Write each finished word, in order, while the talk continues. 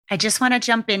I just want to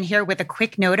jump in here with a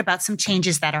quick note about some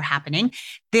changes that are happening.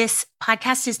 This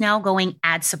podcast is now going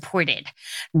ad supported.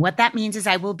 What that means is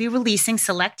I will be releasing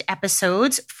select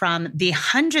episodes from the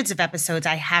hundreds of episodes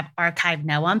I have archived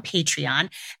now on Patreon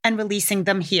and releasing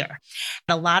them here.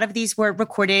 A lot of these were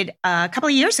recorded a couple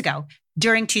of years ago,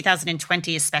 during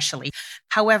 2020 especially.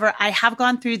 However, I have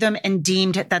gone through them and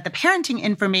deemed that the parenting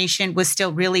information was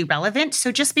still really relevant.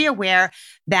 So just be aware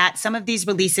that some of these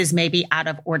releases may be out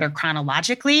of order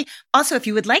chronologically. Also, if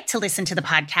you would like to listen to the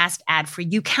podcast ad-free,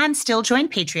 you can still join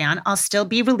Patreon. I'll still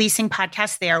be releasing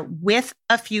podcasts there with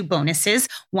a few bonuses.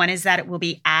 One is that it will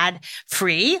be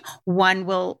ad-free. One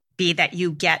will be that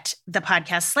you get the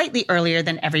podcast slightly earlier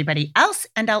than everybody else.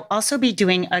 And I'll also be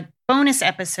doing a bonus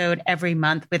episode every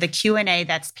month with a Q&A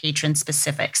that's patron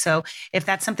specific. So if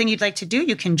that's something you'd like to do,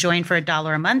 you can join for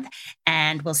 $1 a month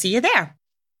and we'll see you there.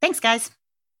 Thanks, guys.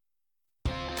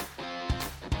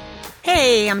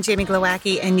 Hey, I'm Jamie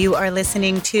Glowacki and you are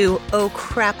listening to Oh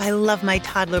Crap, I Love My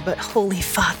Toddler, but Holy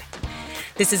Fuck.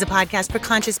 This is a podcast for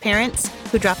conscious parents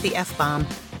who drop the F-bomb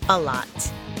a lot.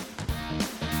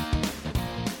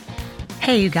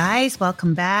 Hey, you guys,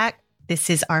 welcome back. This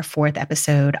is our 4th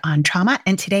episode on trauma.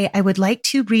 And today I would like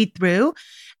to read through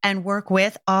and work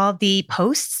with all the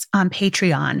posts on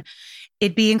Patreon.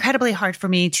 It'd be incredibly hard for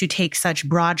me to take such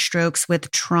broad strokes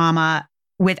with trauma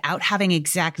without having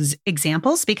exact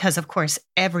examples, because of course,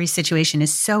 every situation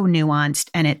is so nuanced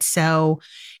and it's so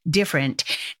different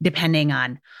depending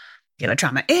on what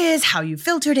trauma is, how you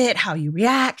filtered it, how you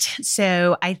react.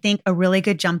 So I think a really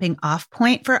good jumping off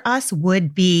point for us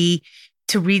would be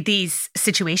to read these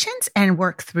situations and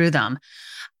work through them.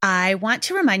 I want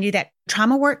to remind you that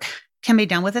trauma work can be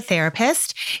done with a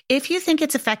therapist. If you think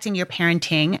it's affecting your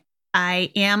parenting,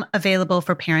 I am available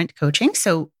for parent coaching.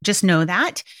 So just know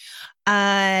that.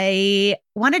 I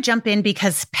want to jump in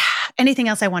because anything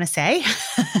else I want to say,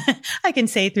 I can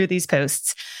say through these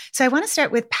posts. So I want to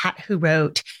start with Pat, who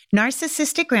wrote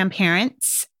Narcissistic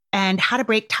Grandparents and How to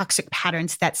Break Toxic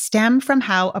Patterns That Stem from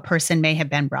How a Person May Have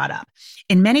Been Brought Up.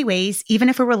 In many ways, even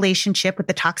if a relationship with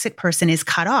the toxic person is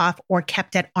cut off or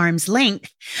kept at arm's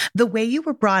length, the way you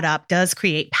were brought up does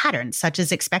create patterns, such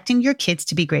as expecting your kids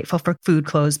to be grateful for food,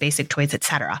 clothes, basic toys,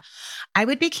 etc. I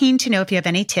would be keen to know if you have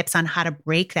any tips on how to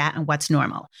break that and what's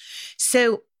normal.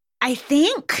 So I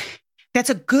think that's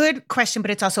a good question,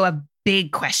 but it's also a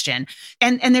big question.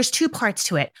 And there's 2 parts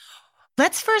to it.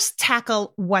 Let's first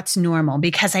tackle what's normal,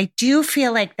 because I do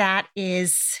feel like that's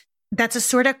a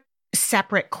sort of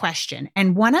separate question.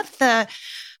 And one of the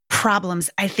problems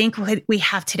I think we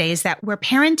have today is that we're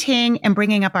parenting and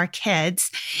bringing up our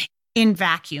kids in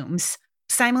vacuums,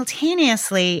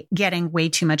 simultaneously getting way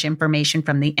too much information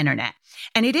from the internet.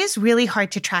 And it is really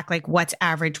hard to track what's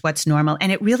average, what's normal.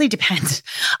 And it really depends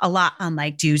a lot on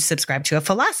do you subscribe to a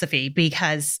philosophy,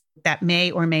 because that may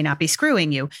or may not be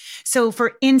screwing you. So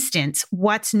for instance,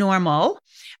 what's normal?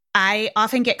 I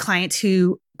often get clients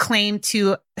who claim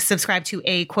to subscribe to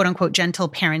a quote unquote gentle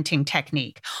parenting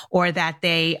technique, or that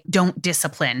they don't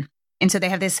discipline. And so they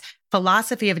have this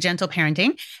philosophy of gentle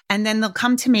parenting, and then they'll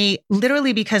come to me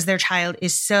literally because their child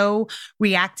is so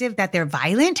reactive that they're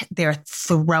violent. They're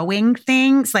throwing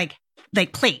things like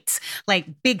plates, like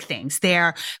big things.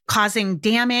 They're causing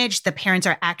damage. The parents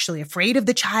are actually afraid of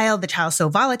the child. The child's so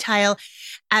volatile.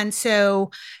 And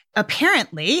so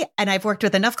apparently, and I've worked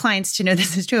with enough clients to know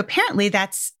this is true, apparently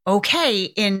that's okay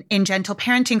in gentle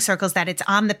parenting circles, that it's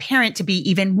on the parent to be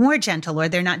even more gentle, or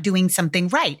they're not doing something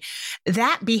right.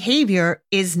 That behavior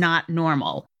is not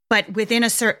normal. But within a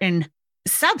certain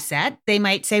subset, they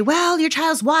might say, well, your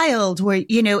child's wild, or,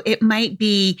 it might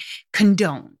be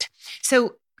condoned.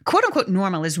 So quote unquote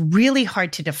normal is really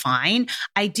hard to define.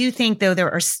 I do think though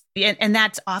and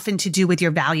that's often to do with your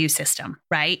value system,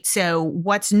 right? So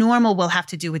what's normal will have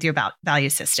to do with your value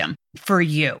system for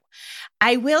you.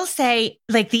 I will say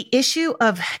the issue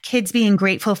of kids being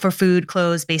grateful for food,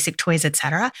 clothes, basic toys,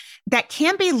 etc., that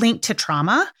can be linked to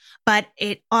trauma, but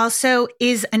it also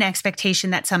is an expectation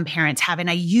that some parents have.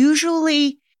 And I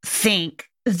usually think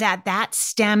that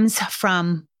stems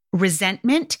from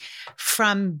resentment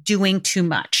from doing too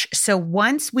much. So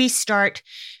once we start,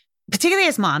 particularly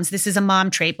as moms, this is a mom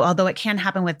trait, although it can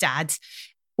happen with dads,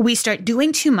 we start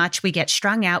doing too much, we get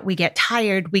strung out, we get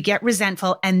tired, we get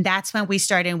resentful. And that's when we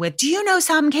start in with, do you know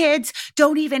some kids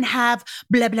don't even have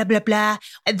blah, blah, blah, blah.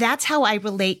 That's how I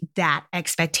relate that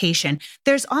expectation.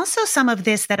 There's also some of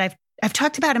this that I've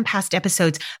talked about in past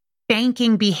episodes,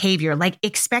 banking behavior,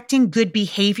 expecting good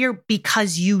behavior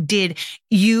because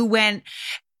you went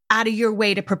out of your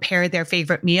way to prepare their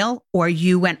favorite meal, or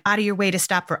you went out of your way to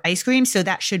stop for ice cream. So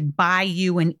that should buy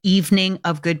you an evening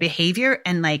of good behavior.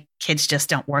 And kids just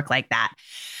don't work like that.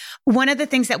 One of the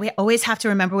things that we always have to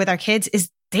remember with our kids is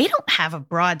they don't have a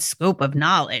broad scope of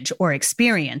knowledge or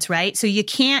experience, right? So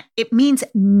it means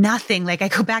nothing. Like I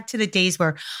go back to the days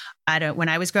where when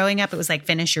I was growing up, it was like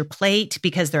finish your plate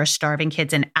because there are starving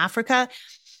kids in Africa.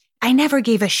 I never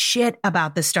gave a shit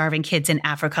about the starving kids in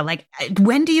Africa. Like,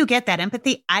 when do you get that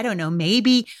empathy? I don't know.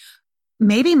 Maybe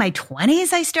my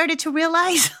 20s, I started to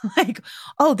realize like,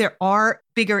 oh, there are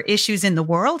bigger issues in the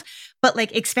world, but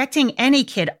like expecting any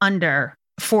kid under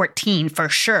 14 for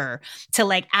sure to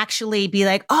like actually be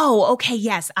like, oh, okay,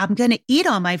 yes, I'm going to eat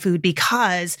all my food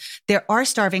because there are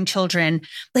starving children.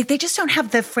 Like they just don't have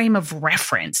the frame of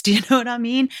reference. Do you know what I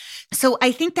mean? So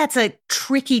I think that's a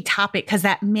tricky topic because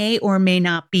that may or may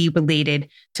not be related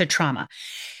to trauma.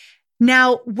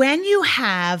 Now, when you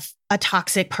have a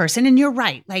toxic person, and you're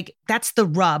right, like that's the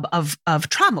rub of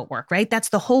trauma work, right? That's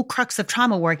the whole crux of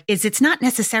trauma work is it's not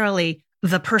necessarily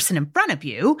the person in front of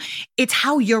you. It's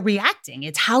how you're reacting.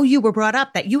 It's how you were brought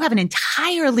up, that you have an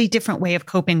entirely different way of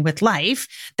coping with life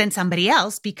than somebody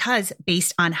else because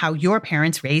based on how your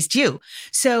parents raised you.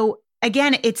 So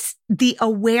again, it's the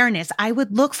awareness I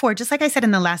would look for, just like I said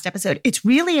in the last episode, it's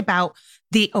really about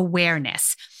the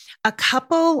awareness. A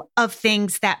couple of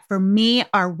things that for me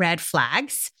are red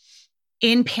flags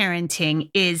in parenting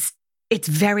is it's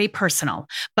very personal.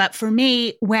 But for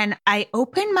me, when I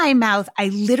open my mouth, I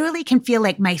literally can feel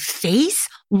like my face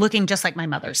looking just like my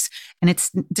mother's. And it's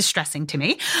distressing to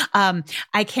me.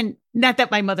 I can, not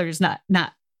that my mother is not,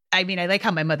 I mean, I like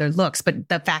how my mother looks, but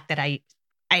the fact that I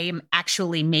am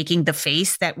actually making the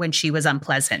face that when she was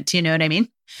unpleasant, you know what I mean?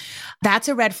 That's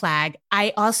a red flag.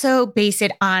 I also base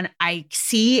it on, I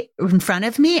see in front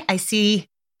of me, I see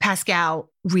Pascal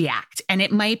react. And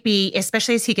it might be,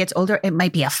 especially as he gets older, it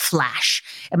might be a flash.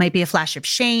 It might be a flash of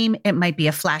shame. It might be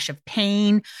a flash of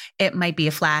pain. It might be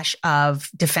a flash of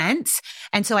defense.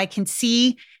 And so I can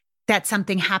see that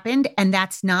something happened and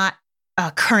that's not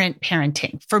current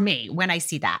parenting for me when I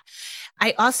see that.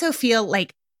 I also feel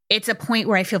like it's a point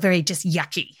where I feel very just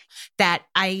yucky, that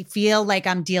I feel like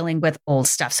I'm dealing with old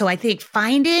stuff. So I think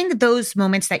finding those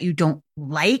moments that you don't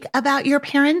like about your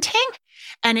parenting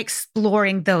and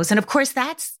exploring those. And of course,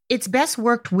 it's best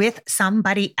worked with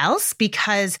somebody else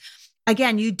because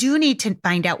again, you do need to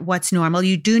find out what's normal.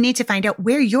 You do need to find out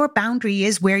where your boundary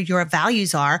is, where your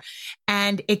values are.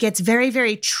 And it gets very,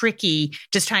 very tricky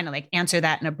just trying to like answer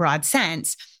that in a broad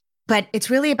sense. But it's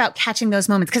really about catching those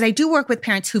moments because I do work with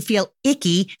parents who feel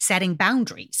icky setting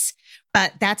boundaries,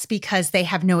 but that's because they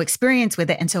have no experience with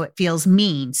it. And so it feels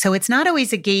mean. So it's not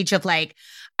always a gauge of like,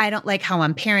 I don't like how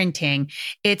I'm parenting.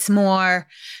 It's more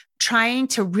trying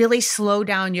to really slow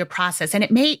down your process. And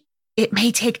it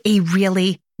may take a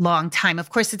really long time.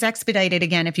 Of course, it's expedited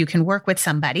again if you can work with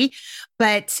somebody,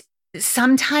 but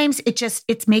sometimes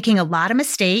it's making a lot of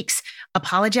mistakes,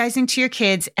 apologizing to your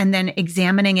kids, and then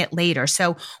examining it later.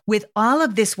 So with all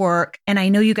of this work, and I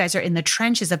know you guys are in the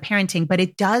trenches of parenting, but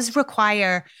it does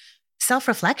require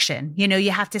self-reflection. You know, you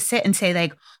have to sit and say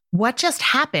like, what just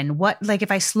happened? Like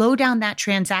if I slow down that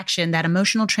transaction, that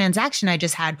emotional transaction I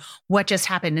just had, what just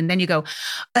happened? And then you go,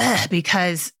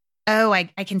 because, I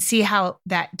can see how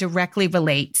that directly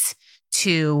relates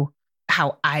to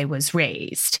how I was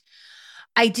raised.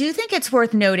 I do think it's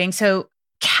worth noting. So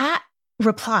Kat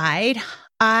replied,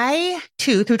 I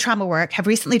too, through trauma work, have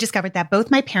recently discovered that both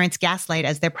my parents gaslight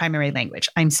as their primary language.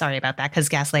 I'm sorry about that because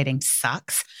gaslighting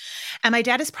sucks. And my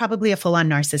dad is probably a full-on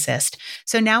narcissist.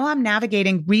 So now I'm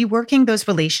navigating, reworking those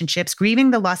relationships,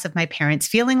 grieving the loss of my parents,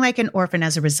 feeling like an orphan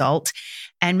as a result,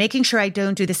 and making sure I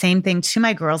don't do the same thing to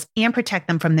my girls and protect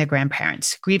them from their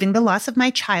grandparents, grieving the loss of my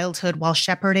childhood while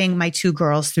shepherding my two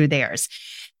girls through theirs.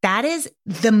 That is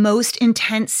the most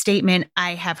intense statement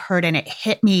I have heard. And it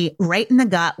hit me right in the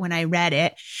gut when I read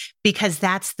it, because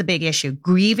that's the big issue.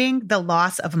 Grieving the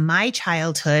loss of my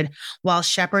childhood while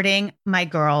shepherding my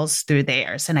girls through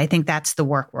theirs. And I think that's the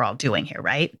work we're all doing here,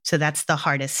 right? So that's the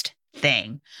hardest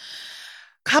thing.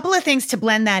 Couple of things to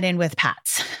blend that in with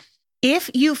Pat's.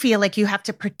 If you feel like you have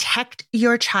to protect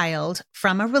your child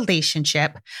from a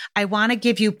relationship, I want to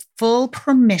give you full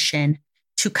permission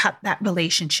to cut that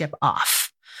relationship off.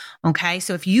 Okay.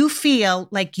 So if you feel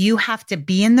like you have to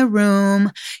be in the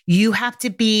room, you have to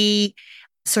be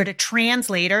sort of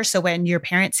translator. So when your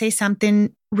parents say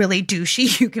something really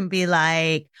douchey, you can be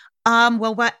like,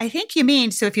 well, what I think you mean.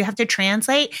 So if you have to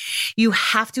translate, you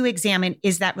have to examine,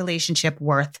 is that relationship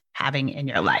worth having in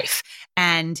your life?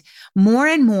 And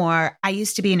more, I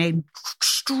used to be an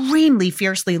extremely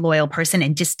fiercely loyal person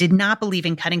and just did not believe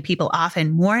in cutting people off.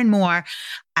 And more,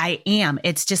 I am.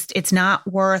 It's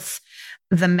not worth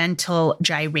the mental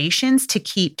gyrations to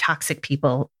keep toxic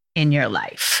people in your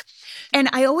life. And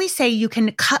I always say you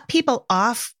can cut people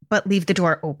off but leave the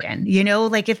door open. You know,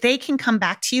 like if they can come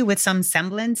back to you with some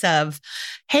semblance of,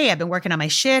 hey, I've been working on my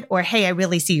shit, or hey, I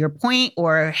really see your point,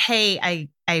 or hey,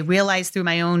 I realized through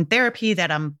my own therapy that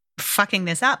I'm fucking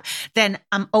this up, then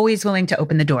I'm always willing to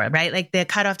open the door, right? Like the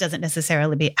cutoff doesn't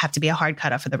necessarily have to be a hard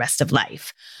cutoff for the rest of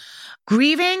life.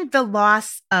 Grieving the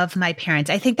loss of my parents.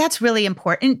 I think that's really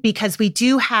important because we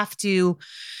have to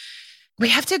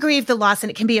grieve the loss, and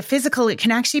it can be it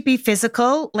can actually be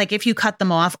physical, like if you cut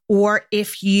them off, or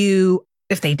if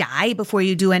they die before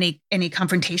you do any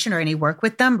confrontation or any work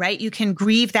with them, right? You can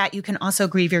grieve that. You can also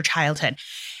grieve your childhood.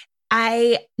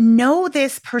 I know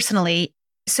this personally.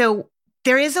 So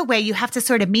there is a way you have to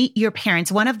sort of meet your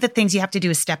parents. One of the things you have to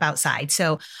do is step outside.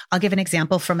 So I'll give an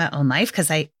example from my own life because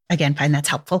I, again, find that's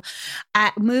helpful.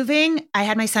 Moving, I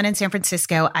had my son in San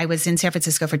Francisco. I was in San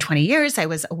Francisco for 20 years. I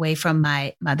was away from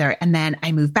my mother. And then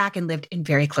I moved back and lived in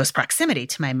very close proximity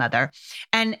to my mother.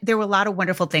 And there were a lot of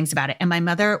wonderful things about it. And my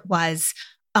mother was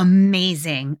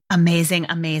amazing, amazing,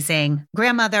 amazing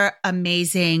grandmother,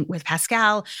 amazing with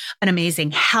Pascal, an amazing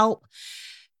help.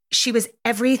 She was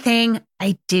everything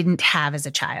I didn't have as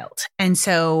a child. And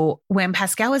so when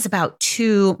Pascal was about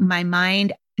 2, my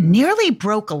mind nearly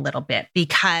broke a little bit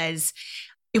because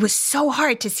it was so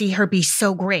hard to see her be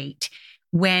so great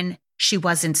when she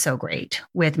wasn't so great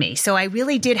with me. So I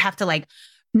really did have to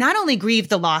not only grieve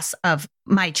the loss of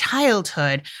my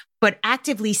childhood, but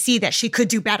actively see that she could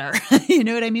do better. You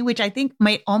know what I mean? Which I think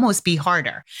might almost be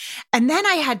harder. And then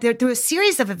I had, through a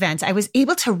series of events, I was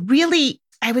able to really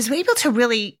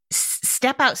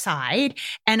step outside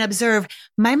and observe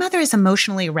my mother is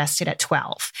emotionally arrested at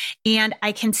 12. And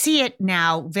I can see it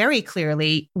now very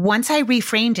clearly once I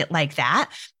reframed it like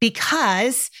that,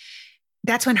 because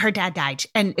that's when her dad died.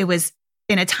 And it was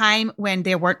in a time when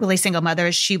there weren't really single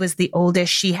mothers. She was the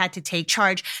oldest. She had to take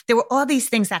charge. There were all these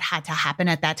things that had to happen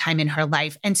at that time in her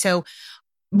life. And so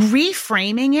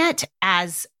reframing it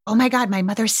as, oh my God, my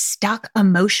mother's stuck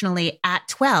emotionally at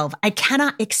 12. I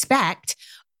cannot expect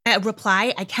a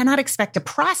reply. I cannot expect a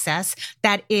process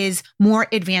that is more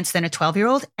advanced than a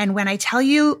 12-year-old. And when I tell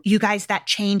you, you guys, that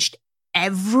changed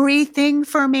everything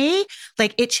for me.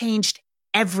 Like it changed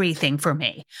everything for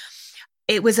me.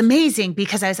 It was amazing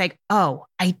because I was like, oh,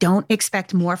 I don't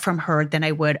expect more from her than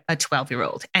I would a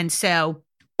 12-year-old. And so,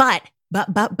 but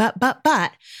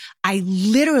I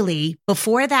literally,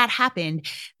 before that happened,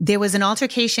 there was an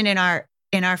altercation in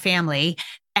our family,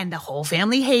 and the whole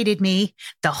family hated me.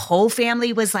 The whole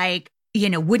family was like,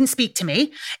 wouldn't speak to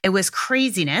me. It was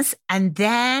craziness. And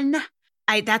then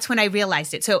that's when I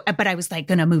realized it. So, but I was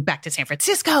going to move back to San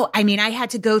Francisco. I mean, I had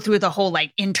to go through the whole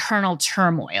internal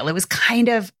turmoil. It was kind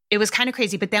of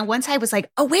crazy. But then once I was like,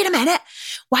 oh, wait a minute,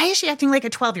 why is she acting like a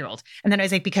 12-year-old? And then I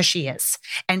was like, because she is.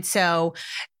 And so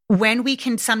when we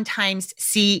can sometimes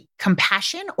see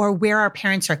compassion or where our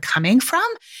parents are coming from,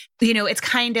 it's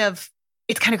kind of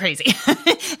crazy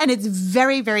and it's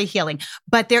very, very healing.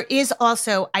 But there is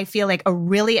also, I feel like, a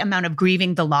really amount of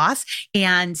grieving the loss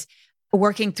and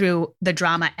working through the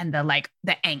drama and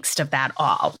the angst of that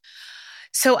all.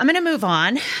 So I'm going to move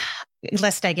on,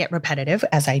 lest I get repetitive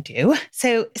as I do.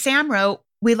 So Sam wrote,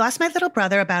 we lost my little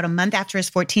brother about a month after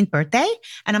his 14th birthday.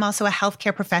 And I'm also a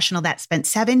healthcare professional that spent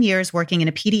 7 years working in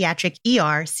a pediatric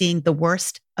ER, seeing the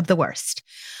worst of the worst.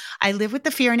 I live with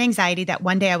the fear and anxiety that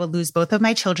one day I will lose both of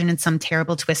my children in some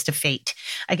terrible twist of fate.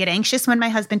 I get anxious when my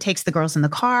husband takes the girls in the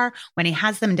car, when he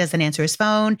has them and doesn't answer his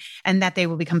phone, and that they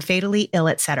will become fatally ill,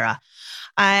 etc.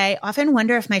 I often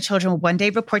wonder if my children will one day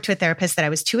report to a therapist that I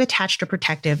was too attached or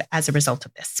protective as a result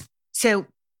of this. So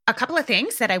a couple of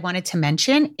things that I wanted to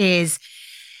mention is,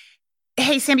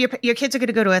 hey, Sam, your kids are going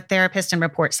to go to a therapist and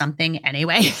report something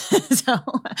anyway. So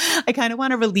I kind of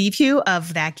want to relieve you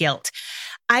of that guilt.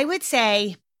 I would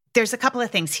say there's a couple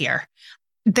of things here.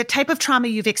 The type of trauma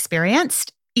you've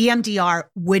experienced, EMDR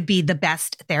would be the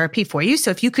best therapy for you.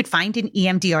 So if you could find an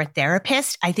EMDR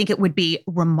therapist, I think it would be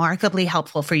remarkably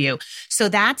helpful for you. So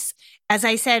that's, as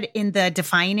I said in the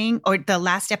defining or the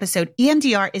last episode,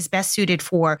 EMDR is best suited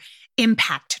for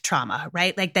impact trauma,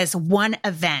 right? Like there's one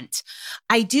event.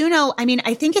 I do know,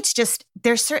 I think it's just,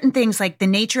 there's certain things like the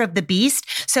nature of the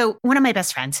beast. So one of my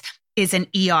best friends is an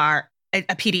ER, a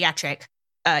pediatric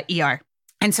ER.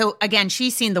 And so again,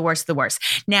 she's seen the worst of the worst.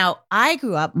 Now, I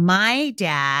grew up, my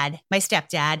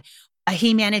stepdad,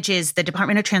 he manages the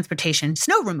Department of Transportation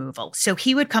snow removal. So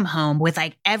he would come home with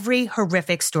every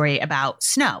horrific story about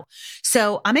snow.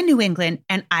 So I'm in New England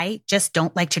and I just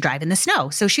don't like to drive in the snow.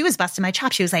 So she was busting my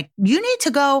chops. She was like, you need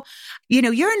to go,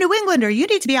 you're a New Englander, you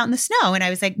need to be out in the snow. And I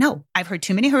was like, no, I've heard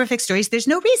too many horrific stories. There's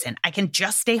no reason. I can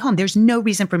just stay home. There's no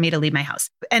reason for me to leave my house.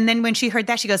 And then when she heard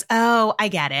that, she goes, oh, I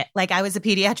get it. I was a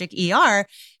pediatric ER.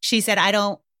 She said,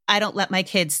 I I don't let my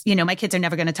kids, my kids are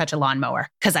never going to touch a lawnmower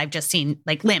because I've just seen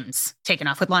like limbs taken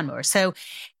off with lawnmowers. So,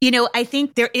 I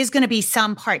think there is going to be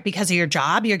some part because of your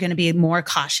job, you're going to be more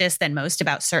cautious than most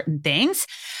about certain things.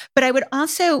 But I would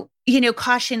also,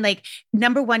 caution, like,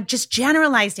 number one, just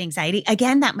generalized anxiety.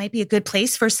 Again, that might be a good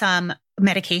place for some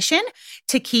medication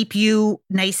to keep you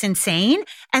nice and sane.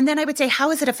 And then I would say, how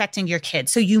is it affecting your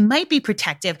kids? So you might be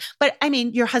protective, but I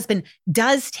mean, your husband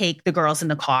does take the girls in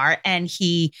the car and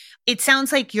it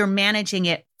sounds like you're managing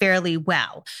it fairly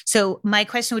well. So my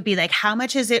question would be like, how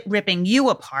much is it ripping you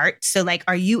apart? So like,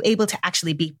 are you able to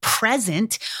actually be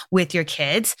present with your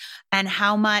kids? And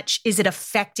how much is it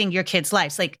affecting your kids'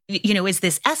 lives? Like, is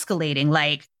this escalating?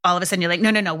 Like all of a sudden you're like,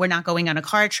 no, we're not going on a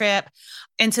car trip.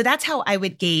 And so that's how I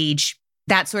would gauge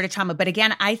that sort of trauma. But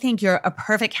again, I think you're a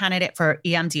perfect candidate for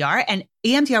EMDR, and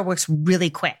EMDR works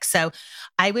really quick. So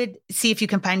I would see if you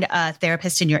can find a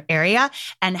therapist in your area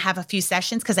and have a few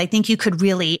sessions, because I think you could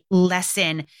really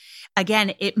lessen.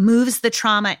 Again, it moves the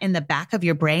trauma in the back of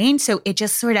your brain. So it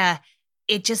just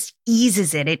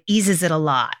eases it. It eases it a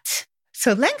lot.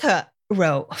 So Lenka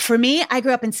wrote, for me, I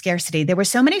grew up in scarcity. There were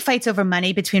so many fights over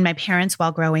money between my parents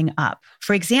while growing up.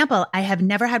 For example, I have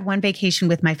never had one vacation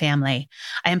with my family.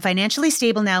 I am financially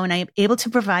stable now and I am able to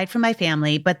provide for my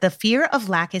family, but the fear of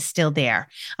lack is still there.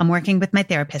 I'm working with my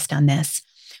therapist on this.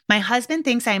 My husband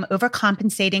thinks I am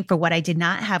overcompensating for what I did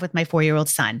not have with my 4-year-old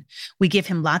son. We give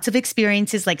him lots of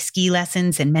experiences like ski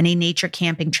lessons and many nature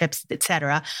camping trips,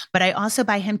 etc. But I also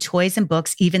buy him toys and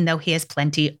books, even though he has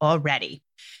plenty already.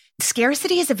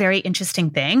 Scarcity is a very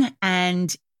interesting thing.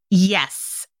 And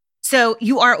yes, so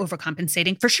you are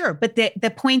overcompensating for sure. But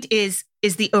the point is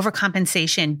the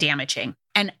overcompensation damaging?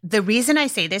 And the reason I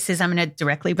say this is I'm going to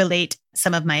directly relate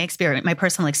some of my experience, my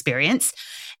personal experience,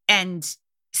 and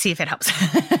see if it helps.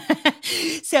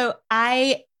 So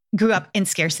I grew up in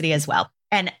scarcity as well.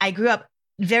 And I grew up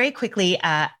very quickly.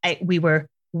 We were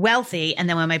wealthy. And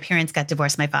then when my parents got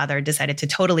divorced, my father decided to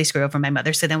totally screw over my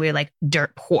mother. So then we were like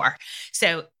dirt poor.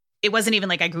 So it wasn't even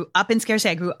like I grew up in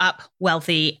scarcity. I grew up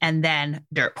wealthy and then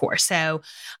dirt poor. So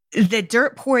the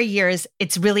dirt poor years,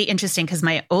 it's really interesting because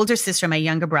my older sister, my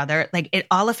younger brother, like it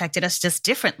all affected us just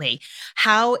differently.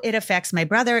 How it affects my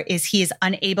brother is he is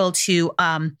unable to,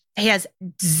 he has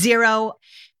zero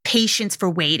patience for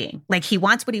waiting. Like he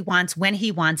wants what he wants when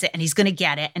he wants it, and he's going to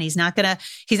get it, and he's not going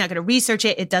to research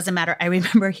it. It doesn't matter. I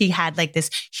remember he had like this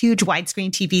huge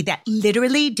widescreen TV that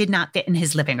literally did not fit in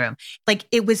his living room. Like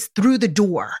it was through the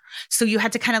door. So you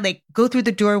had to kind of like go through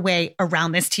the doorway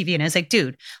around this TV. And I was like,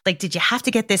 dude, like, did you have to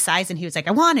get this size? And he was like,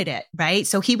 I wanted it. Right.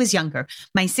 So he was younger.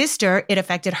 My sister, it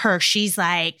affected her. She's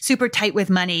like super tight with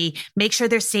money, make sure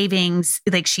there's savings.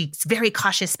 Like she's very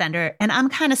cautious spender. And I'm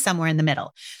kind of somewhere in the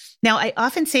middle. Now, I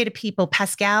often say to people,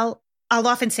 Pascal, I'll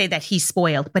often say that he's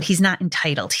spoiled, but he's not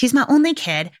entitled. He's my only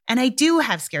kid, and I do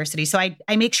have scarcity. So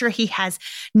I make sure he has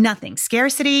nothing.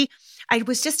 Scarcity, I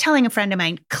was just telling a friend of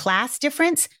mine, class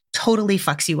difference totally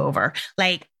fucks you over.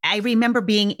 Like I remember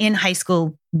being in high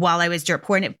school while I was dirt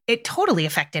poor, and it totally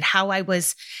affected how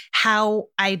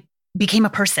I became a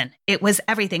person. It was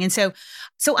everything. And so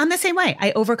I'm the same way.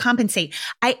 I overcompensate.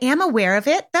 I am aware of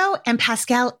it though. And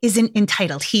Pascal isn't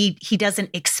entitled. He doesn't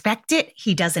expect it.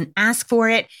 He doesn't ask for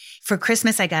it. For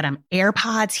Christmas, I got him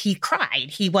AirPods. He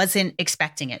cried. He wasn't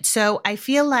expecting it. So I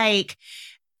feel like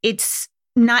it's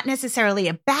not necessarily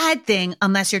a bad thing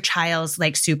unless your child's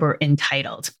like super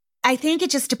entitled. I think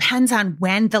it just depends on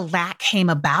when the lack came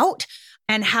about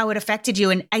and how it affected you.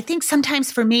 And I think sometimes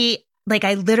for me, like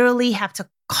I literally have to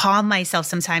calm myself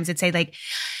sometimes and say like,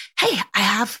 hey, I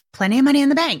have plenty of money in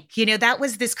the bank. That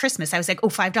was this Christmas. I was like, oh,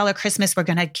 $5 Christmas. We're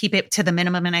going to keep it to the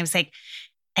minimum. And I was like,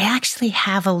 I actually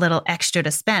have a little extra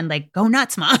to spend. Like, go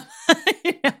nuts, mom.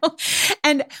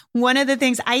 And one of the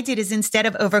things I did is instead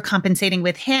of overcompensating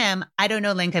with him, I don't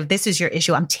know, Link, if this is your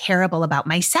issue, I'm terrible about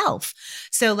myself.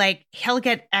 So like he'll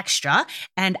get extra.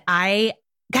 And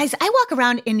Guys, I walk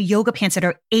around in yoga pants that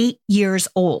are 8 years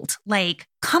old. Like,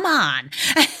 come on.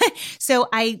 So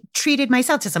I treated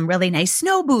myself to some really nice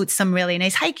snow boots, some really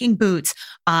nice hiking boots,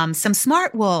 some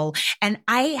smart wool. And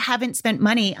I haven't spent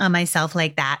money on myself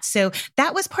like that. So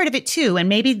that was part of it too. And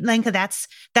maybe, Lenka, that's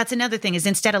another thing is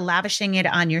instead of lavishing it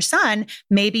on your son,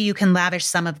 maybe you can lavish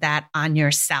some of that on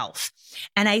yourself.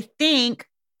 And I think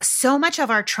so much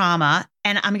of our trauma,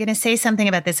 and I'm going to say something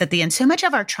about this at the end, so much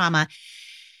of our trauma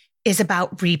is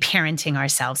about reparenting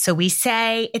ourselves. So we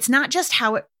say it's not just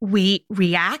how we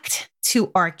react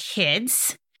to our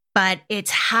kids, but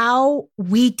it's how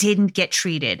we didn't get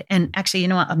treated. And actually, you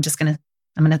know what? I'm just going to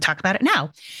I'm going to talk about it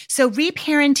now. So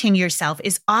reparenting yourself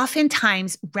is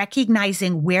oftentimes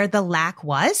recognizing where the lack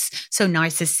was. So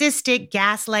narcissistic,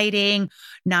 gaslighting,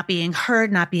 not being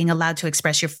heard, not being allowed to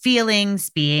express your feelings,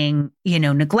 being,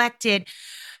 neglected,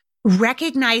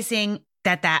 recognizing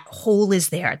that hole is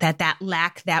there, that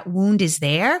lack, that wound is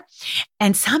there.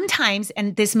 And sometimes,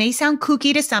 and this may sound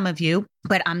kooky to some of you,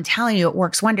 but I'm telling you, it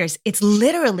works wonders. It's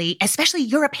literally, especially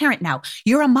you're a parent now,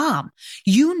 you're a mom,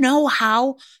 you know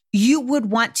how you would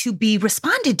want to be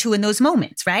responded to in those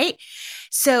moments, right?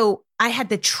 So I had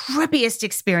the trippiest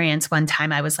experience one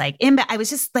time. I was like, I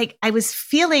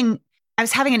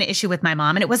was having an issue with my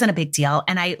mom and it wasn't a big deal.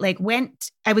 And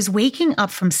I was waking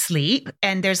up from sleep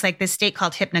and there's like this state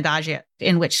called hypnagogia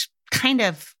in which kind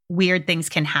of weird things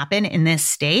can happen in this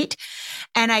state.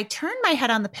 And I turned my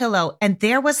head on the pillow and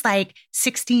there was like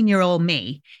 16-year-old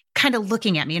me kind of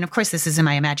looking at me. And of course, this is in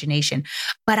my imagination,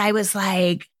 but I was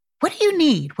like, what do you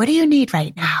need? What do you need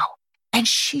right now? And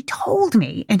she told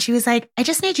me, and she was like, I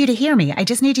just need you to hear me. I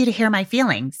just need you to hear my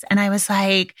feelings. And I was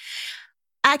like,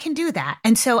 I can do that.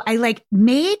 And so I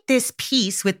made this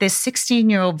peace with this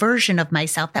 16-year-old version of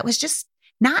myself that was just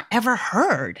not ever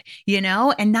heard,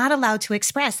 and not allowed to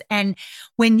express. And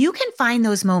when you can find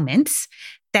those moments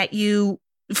that you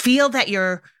feel that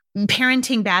you're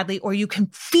parenting badly, or you can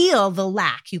feel the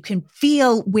lack, you can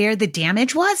feel where the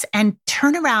damage was and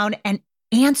turn around and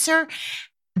answer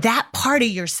that part of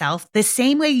yourself the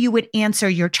same way you would answer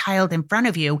your child in front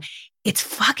of you, it's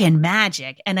fucking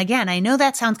magic. And again, I know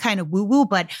that sounds kind of woo-woo,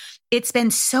 but it's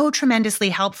been so tremendously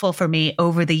helpful for me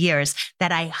over the years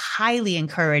that I highly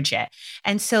encourage it.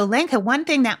 And so, Lenka, one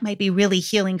thing that might be really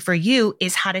healing for you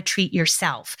is how to treat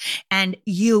yourself. And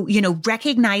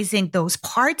recognizing those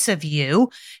parts of you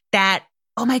that,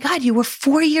 oh my God, you were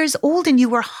 4 years old and you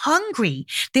were hungry.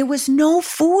 There was no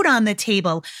food on the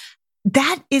table.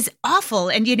 That is awful.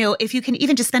 And, if you can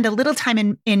even just spend a little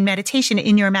time in meditation,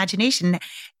 in your imagination,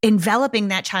 enveloping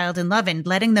that child in love and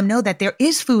letting them know that there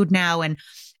is food now. And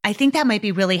I think that might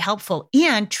be really helpful.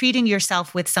 And treating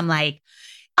yourself with some I'm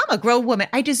a grown woman.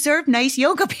 I deserve nice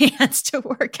yoga pants to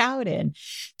work out in.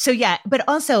 So yeah, but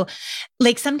also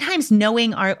sometimes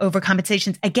knowing our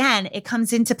overcompensations, again, it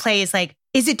comes into play is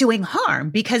is it doing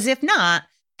harm? Because if not,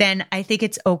 then I think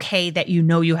it's okay that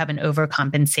you have an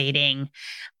overcompensating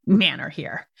manner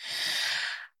here.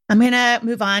 I'm going to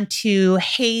move on to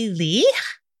Haley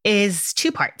is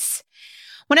 2 parts.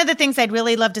 One of the things I'd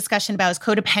really love discussion about is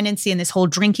codependency and this whole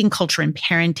drinking culture in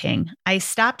parenting. I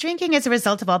stopped drinking as a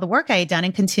result of all the work I had done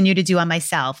and continue to do on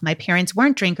myself. My parents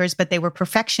weren't drinkers, but they were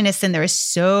perfectionists, and there is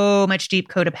so much deep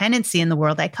codependency in the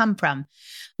world I come from.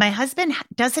 My husband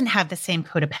doesn't have the same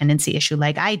codependency issue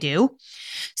like I do.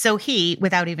 So he,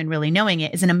 without even really knowing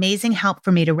it, is an amazing help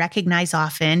for me to recognize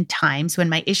often times when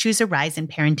my issues arise in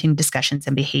parenting discussions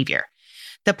and behavior.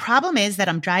 The problem is that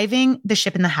I'm driving the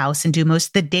ship in the house and do most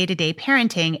of the day-to-day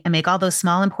parenting and make all those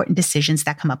small, important decisions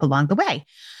that come up along the way.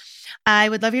 I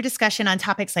would love your discussion on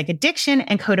topics like addiction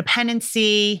and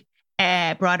codependency,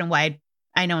 broad and wide.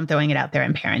 I know I'm throwing it out there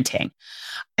in parenting.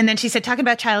 And then she said, talking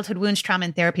about childhood wounds, trauma,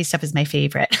 and therapy stuff is my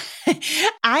favorite.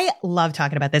 I love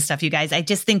talking about this stuff, you guys. I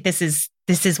just think this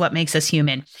is what makes us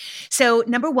human. So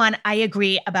number one, I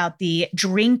agree about the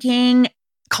drinking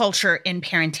culture in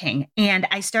parenting. And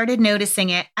I started noticing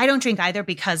it. I don't drink either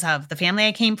because of the family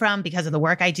I came from, because of the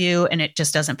work I do, and it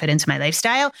just doesn't fit into my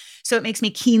lifestyle. So it makes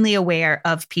me keenly aware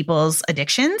of people's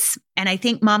addictions. And I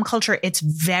think mom culture, it's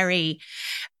very,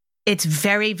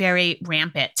 very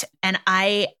rampant. And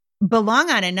I belong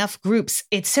on enough groups.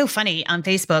 It's so funny on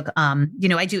Facebook.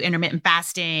 I do intermittent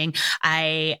fasting.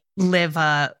 I live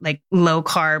a low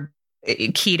carb,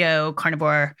 keto,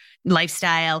 carnivore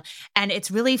lifestyle. And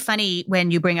it's really funny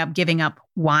when you bring up giving up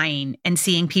wine and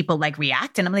seeing people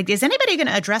react. And I'm like, is anybody going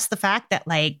to address the fact that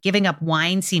giving up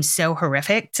wine seems so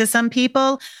horrific to some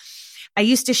people? I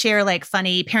used to share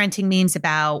funny parenting memes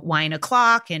about wine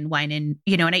o'clock and wine in,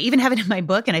 and I even have it in my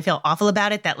book, and I feel awful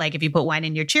about it that if you put wine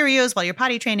in your Cheerios while you're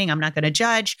potty training, I'm not going to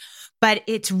judge, but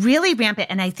it's really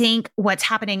rampant. And I think what's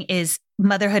happening is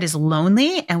motherhood is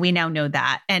lonely, and we now know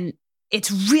that. And it's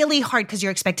really hard because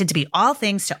you're expected to be all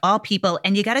things to all people.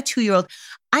 And you got a 2-year-old.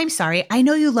 I'm sorry. I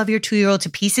know you love your 2-year-old to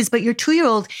pieces, but your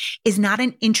 2-year-old is not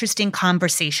an interesting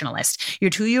conversationalist. Your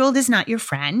 2-year-old is not your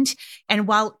friend. And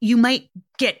while you might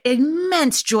get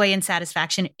immense joy and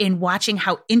satisfaction in watching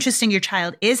how interesting your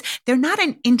child is, they're not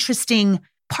an interesting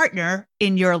partner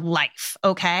in your life.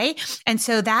 Okay. And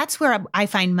so that's where I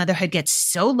find motherhood gets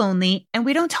so lonely, and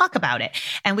we don't talk about it,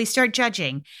 and we start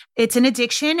judging. It's an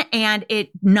addiction, and it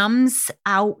numbs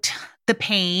out the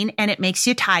pain and it makes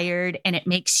you tired and it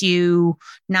makes you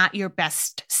not your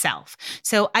best self.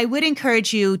 So I would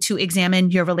encourage you to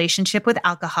examine your relationship with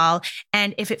alcohol.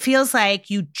 And if it feels like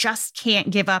you just can't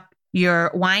give up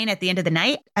your wine at the end of the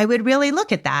night, I would really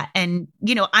look at that. And,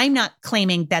 I'm not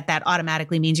claiming that that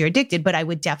automatically means you're addicted, but I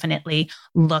would definitely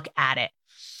look at it.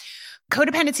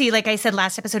 Codependency, like I said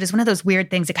last episode, is one of those weird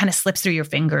things that kind of slips through your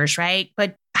fingers, right?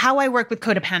 But how I work with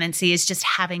codependency is just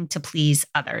having to please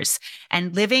others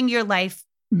and living your life,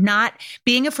 not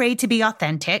being afraid to be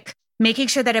authentic, making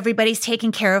sure that everybody's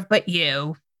taken care of but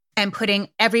you, and putting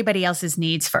everybody else's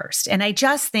needs first. And I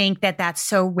just think that that's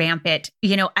so rampant.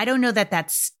 I don't know that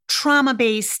that's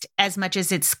trauma-based as much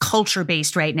as it's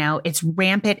culture-based right now. It's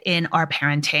rampant in our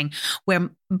parenting, where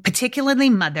particularly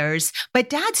mothers, but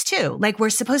dads too, like we're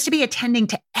supposed to be attending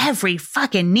to every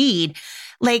fucking need.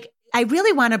 Like, I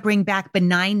really want to bring back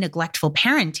benign, neglectful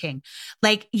parenting.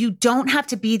 Like, you don't have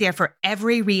to be there for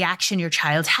every reaction your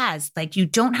child has. Like, you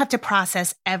don't have to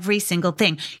process every single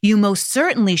thing. You most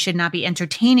certainly should not be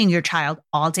entertaining your child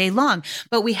all day long.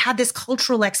 But we have this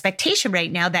cultural expectation right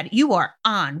now that you are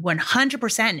on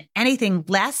 100%, and anything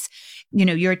less,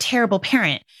 you're a terrible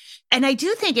parent. And I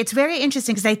do think it's very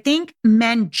interesting because I think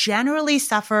men generally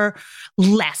suffer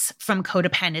less from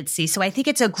codependency. So I think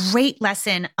it's a great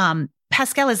lesson.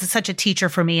 Pascal is such a teacher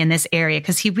for me in this area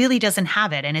because he really doesn't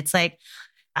have it. And it's like,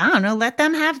 I don't know, let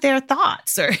them have their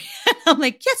thoughts. Or I'm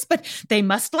like, yes, but they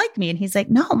must like me. And he's like,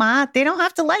 no, Ma, they don't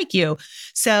have to like you.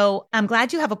 So I'm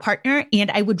glad you have a partner.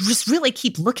 And I would just really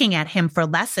keep looking at him for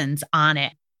lessons on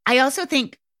it. I also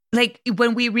think, like,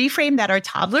 when we reframe that our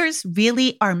toddlers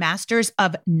really are masters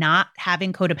of not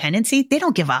having codependency, they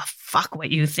don't give a fuck what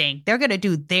you think. They're going to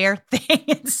do their thing.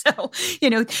 And so,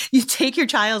 you take your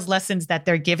child's lessons that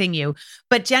they're giving you.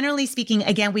 But generally speaking,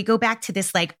 again, we go back to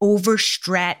this like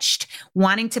overstretched,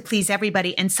 wanting to please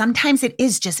everybody. And sometimes it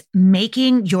is just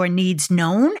making your needs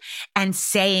known and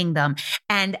saying them.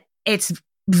 And it's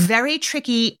very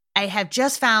tricky. I have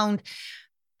just found,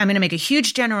 I'm going to make a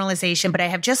huge generalization, but I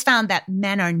have just found that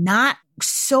men are not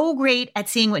so great at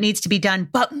seeing what needs to be done,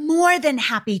 but more than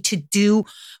happy to do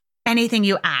anything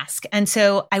you ask. And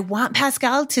so I want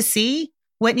Pascal to see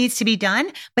what needs to be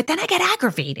done, but then I get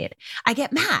aggravated. I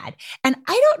get mad. And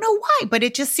I don't know why, but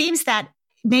it just seems that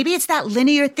maybe it's that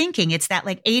linear thinking. It's that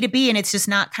like A to B, and it's just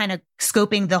not kind of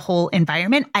scoping the whole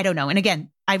environment. I don't know. And again,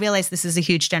 I realize this is a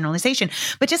huge generalization,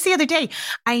 but just the other day,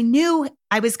 I knew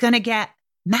I was going to get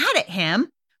mad at him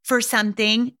for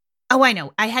something. Oh, I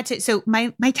know. I had to. So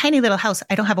my tiny little house,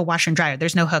 I don't have a washer and dryer.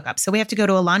 There's no hookup. So we have to go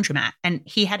to a laundromat, and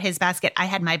he had his basket. I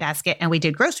had my basket, and we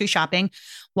did grocery shopping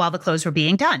while the clothes were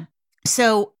being done.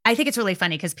 So I think it's really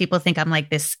funny because people think I'm like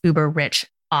this uber rich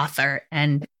author.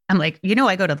 And I'm like,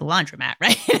 I go to the laundromat,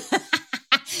 right?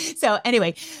 So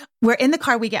anyway, we're in the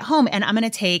car, we get home, and I'm going to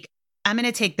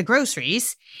take the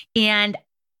groceries, and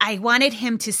I wanted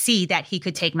him to see that he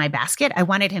could take my basket. I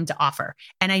wanted him to offer,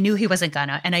 and I knew he wasn't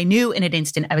gonna. And I knew in an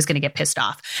instant I was going to get pissed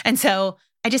off. And so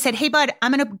I just said, hey, bud,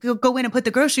 I'm going to go in and put the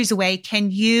groceries away.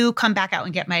 Can you come back out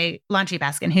and get my laundry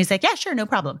basket? And he's like, yeah, sure. No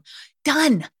problem.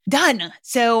 Done.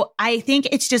 So I think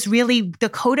it's just really the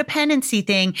codependency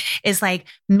thing is like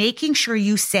making sure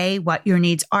you say what your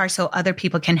needs are so other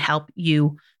people can help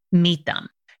you meet them.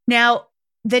 Now,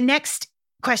 the next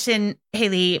question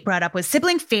Haley brought up was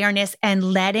sibling fairness, and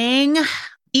letting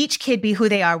each kid be who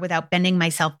they are without bending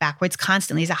myself backwards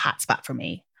constantly is a hot spot for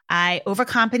me. I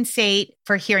overcompensate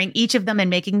for hearing each of them and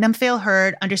making them feel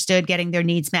heard, understood, getting their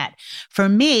needs met. For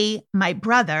me, my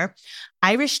brother,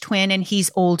 Irish twin, and he's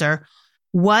older,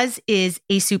 is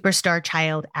a superstar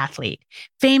child athlete,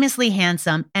 famously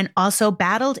handsome, and also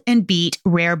battled and beat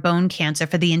rare bone cancer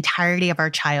for the entirety of our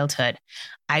childhood.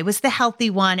 I was the healthy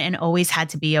one and always had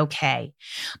to be okay.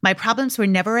 My problems were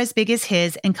never as big as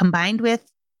his, and combined with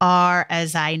our,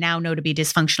 as I now know to be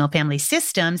dysfunctional family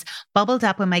systems, bubbled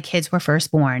up when my kids were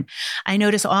first born. I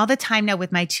notice all the time now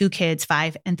with my two kids,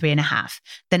 5 and 3.5.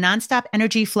 The nonstop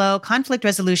energy flow, conflict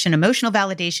resolution, emotional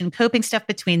validation, coping stuff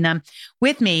between them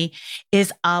with me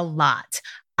is a lot.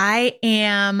 I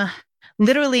am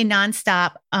literally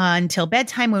nonstop until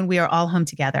bedtime when we are all home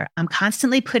together. I'm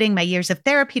constantly putting my years of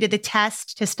therapy to the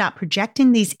test to stop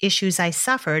projecting these issues I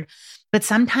suffered, but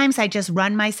sometimes I just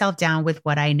run myself down with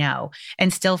what I know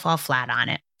and still fall flat on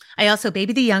it. I also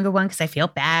baby the younger one because I feel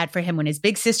bad for him when his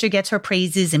big sister gets her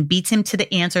praises and beats him to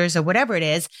the answers or whatever it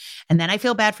is. And then I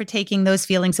feel bad for taking those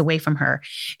feelings away from her.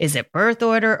 Is it birth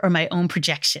order or my own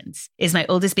projections? Is my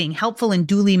oldest being helpful and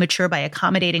duly mature by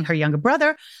accommodating her younger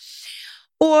brother?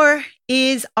 Or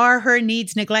are her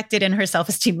needs neglected and her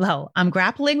self-esteem low? I'm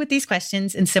grappling with these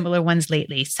questions and similar ones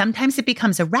lately. Sometimes it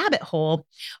becomes a rabbit hole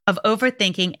of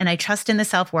overthinking, and I trust in the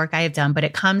self-work I have done, but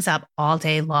it comes up all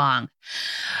day long.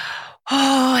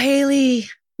 Oh, Haley,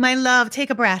 my love,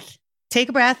 take a breath. Take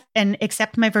a breath and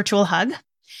accept my virtual hug.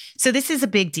 So this is a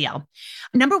big deal.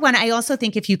 Number one, I also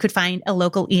think if you could find a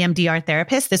local EMDR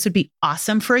therapist, this would be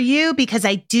awesome for you, because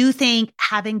I do think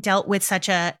having dealt with such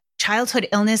a childhood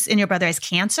illness and your brother has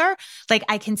cancer, like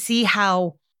I can see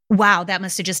how, wow, that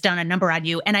must have just done a number on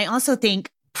you. And I also think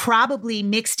probably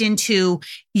mixed into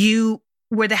you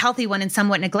were the healthy one and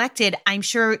somewhat neglected. I'm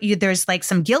sure there's like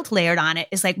some guilt layered on it.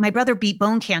 Is like, my brother beat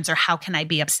bone cancer. How can I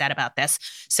be upset about this?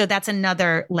 So that's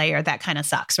another layer that kind of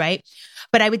sucks, right?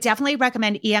 But I would definitely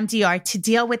recommend EMDR to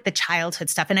deal with the childhood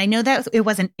stuff. And I know that it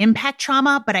wasn't impact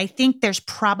trauma, but I think there's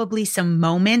probably some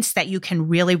moments that you can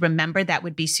really remember that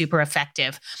would be super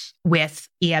effective with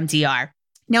EMDR.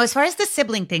 Now, as far as the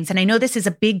sibling things, and I know this is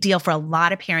a big deal for a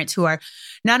lot of parents who are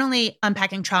not only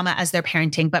unpacking trauma as they're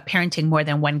parenting, but parenting more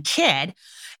than one kid,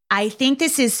 I think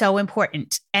this is so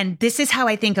important. And this is how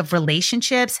I think of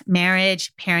relationships,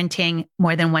 marriage, parenting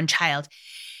more than one child.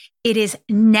 It is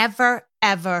never,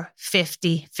 ever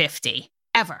 50-50,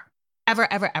 ever, ever,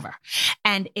 ever, ever.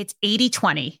 And it's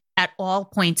 80-20 at all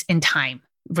points in time.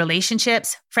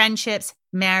 Relationships, friendships,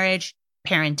 marriage,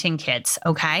 parenting kids,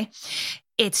 okay?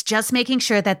 It's just making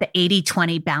sure that the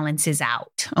 80-20 balances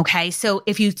out, okay? So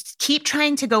if you keep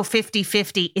trying to go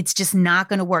 50-50, it's just not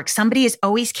going to work. Somebody is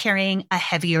always carrying a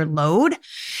heavier load.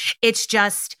 It's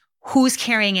just who's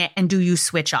carrying it and do you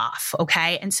switch off,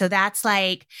 okay? And so that's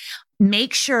like,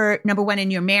 make sure, number one, in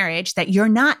your marriage, that you're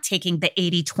not taking the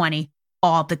 80-20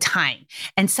 all the time.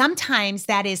 And sometimes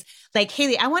that is like,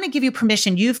 Haley, I want to give you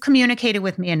permission. You've communicated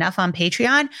with me enough on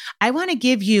Patreon. I want to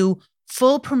give you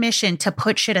full permission to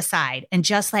put shit aside and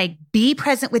just like be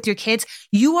present with your kids.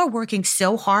 You are working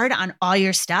so hard on all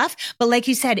your stuff. But like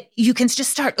you said, you can just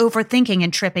start overthinking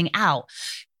and tripping out.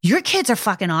 Your kids are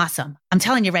fucking awesome. I'm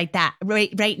telling you right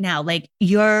now, like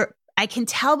I can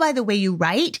tell by the way you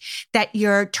write that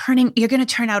you're going to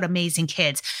turn out amazing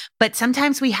kids. But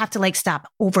sometimes we have to like stop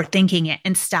overthinking it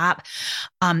and stop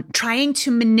trying to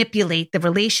manipulate the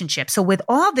relationship. So with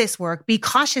all this work, be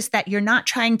cautious that you're not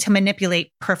trying to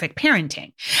manipulate perfect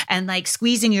parenting and like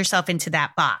squeezing yourself into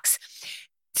that box.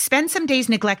 Spend some days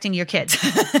neglecting your kids.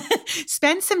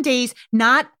 Spend some days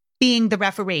not being the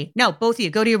referee. No, both of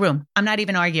you, go to your room. I'm not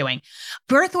even arguing.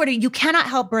 Birth order, you cannot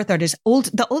help birth orders.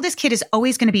 The oldest kid is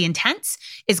always going to be intense,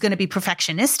 is going to be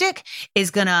perfectionistic,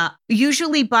 is going to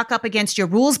usually buck up against your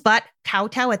rules, but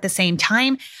kowtow at the same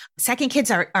time. Second kids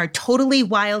are totally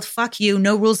wild. Fuck you.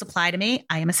 No rules apply to me.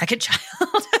 I am a second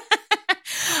child.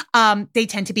 They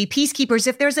tend to be peacekeepers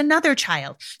if there's another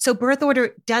child. So birth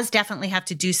order does definitely have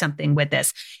to do something with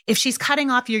this. If she's cutting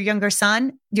off your younger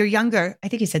son, I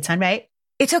think you said son, right?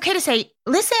 It's okay to say,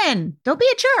 listen, don't be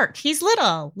a jerk. He's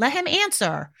little. Let him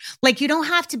answer. Like you don't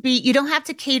have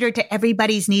to cater to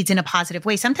everybody's needs in a positive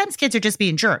way. Sometimes kids are just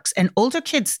being jerks, and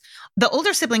the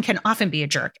older sibling can often be a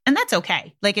jerk, and that's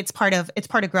okay. Like it's part of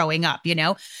growing up, you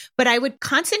know, but I would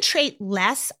concentrate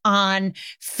less on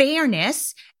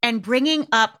fairness and bringing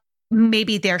up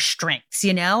maybe their strengths,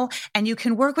 you know, and you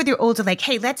can work with your older, like,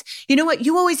 hey, you know what?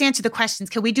 You always answer the questions.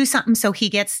 Can we do something so he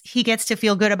gets to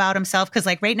feel good about himself? Cause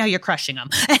like right now you're crushing him.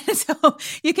 And so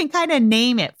you can kind of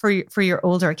name it for your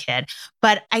older kid.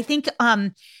 But I think,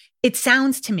 it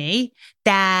sounds to me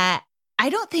that I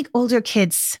don't think older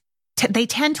kids, they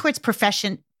tend towards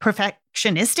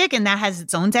perfectionistic, and that has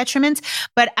its own detriments,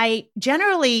 but I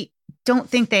generally don't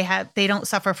think they don't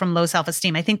suffer from low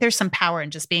self-esteem. I think there's some power in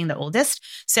just being the oldest.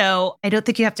 So I don't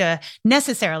think you have to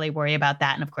necessarily worry about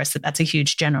that. And of course, that's a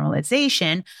huge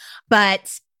generalization,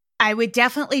 but I would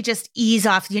definitely just ease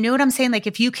off. You know what I'm saying? Like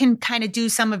if you can kind of do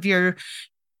some of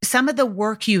the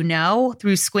work, you know,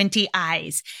 through squinty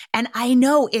eyes. And I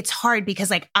know it's hard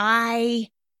because like I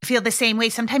feel the same way.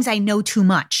 Sometimes I know too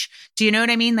much. Do you know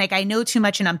what I mean? Like I know too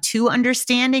much and I'm too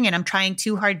understanding and I'm trying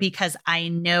too hard because I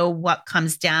know what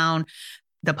comes down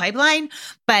the pipeline.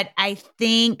 But I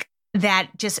think that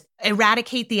just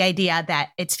eradicate the idea that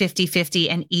it's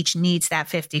 50-50 and each needs that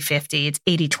 50-50. It's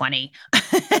 80-20.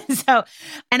 So,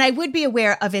 and I would be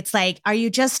aware of it's like, are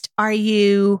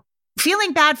you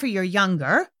feeling bad for your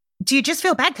younger? Do you just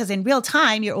feel bad because in real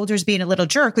time your older is being a little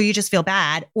jerk, or you just feel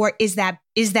bad? Or is that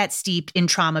steeped in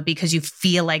trauma because you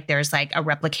feel like there's like a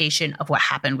replication of what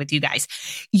happened with you guys?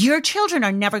 Your children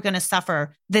are never going to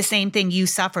suffer the same thing you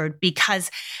suffered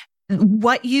because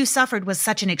what you suffered was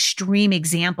such an extreme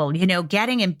example. You know,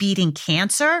 getting and beating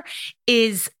cancer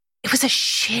is it was a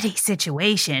shitty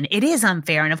situation. It is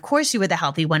unfair. And of course you were the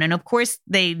healthy one. And of course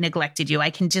they neglected you.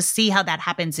 I can just see how that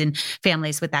happens in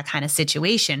families with that kind of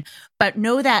situation. But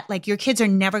know that like your kids are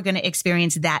never going to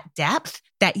experience that depth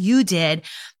that you did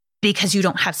because you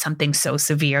don't have something so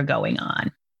severe going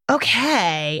on.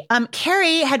 Okay.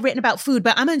 Carrie had written about food,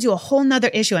 but I'm going to do a whole nother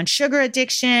issue on sugar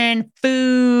addiction,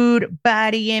 food,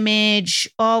 body image,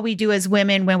 all we do as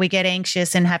women when we get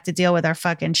anxious and have to deal with our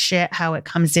fucking shit, how it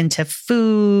comes into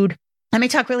food. Let me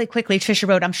talk really quickly. Trisha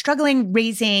wrote, I'm struggling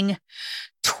raising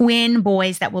twin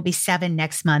boys that will be 7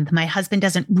 next month. My husband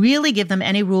doesn't really give them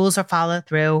any rules or follow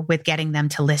through with getting them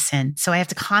to listen. So I have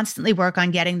to constantly work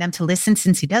on getting them to listen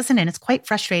since he doesn't. And it's quite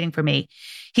frustrating for me.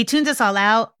 He tunes us all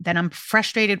out. Then I'm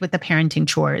frustrated with the parenting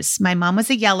chores. My mom was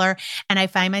a yeller and I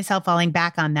find myself falling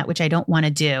back on that, which I don't want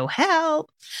to do.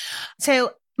 Help.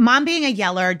 So mom being a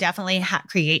yeller definitely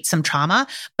creates some trauma,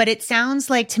 but it sounds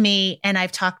like to me, and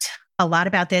I've talked a lot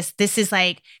about this. This is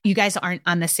like, you guys aren't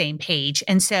on the same page.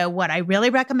 And so what I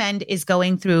really recommend is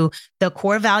going through the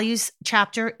core values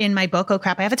chapter in my book, Oh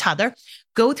Crap, I Have a Toddler.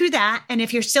 Go through that. And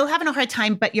if you're still having a hard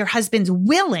time, but your husband's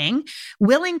willing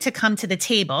to come to the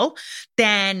table,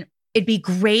 then it'd be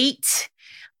great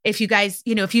if you guys,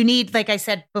 if you need, like I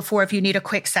said before, if you need a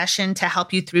quick session to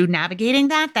help you through navigating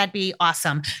that, that'd be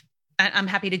awesome. I'm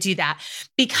happy to do that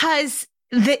because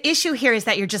the issue here is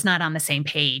that you're just not on the same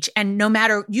page. And no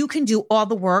matter, you can do all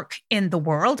the work in the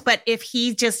world, but if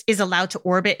he just is allowed to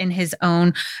orbit in his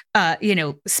own,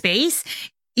 space,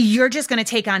 you're just going to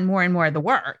take on more and more of the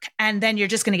work. And then you're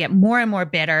just going to get more and more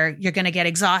bitter. You're going to get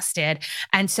exhausted.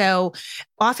 And so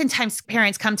oftentimes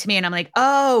parents come to me and I'm like,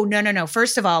 oh, no.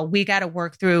 First of all, we got to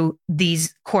work through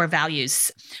these core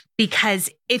values because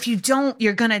if you don't,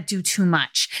 you're going to do too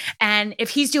much. And if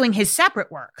he's doing his separate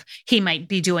work, he might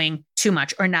be doing too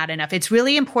much or not enough. It's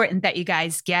really important that you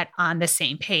guys get on the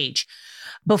same page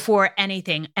before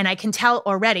anything. And I can tell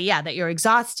already, that you're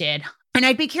exhausted. And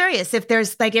I'd be curious if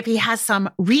there's if he has some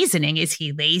reasoning. Is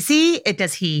he lazy?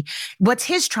 What's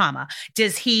his trauma?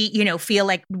 Does he, feel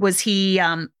like, was he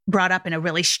brought up in a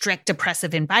really strict,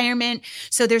 oppressive environment?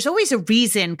 So there's always a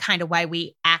reason kind of why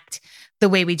we act the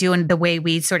way we do and the way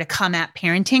we sort of come at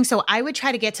parenting. So I would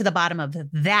try to get to the bottom of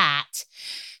that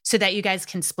so that you guys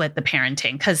can split the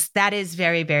parenting because that is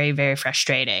very, very, very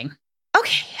frustrating.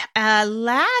 Okay.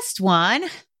 Last one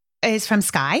is from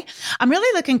Sky. I'm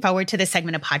really looking forward to this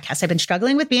segment of podcast. I've been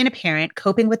struggling with being a parent,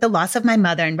 coping with the loss of my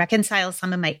mother, and reconcile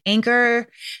some of my anger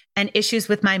and issues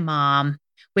with my mom,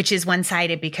 which is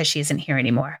one-sided because she isn't here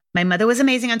anymore. My mother was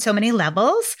amazing on so many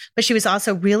levels, but she was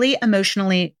also really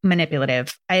emotionally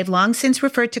manipulative. I have long since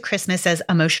referred to Christmas as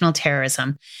emotional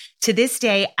terrorism. To this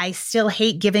day, I still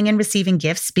hate giving and receiving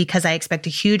gifts because I expect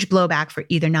a huge blowback for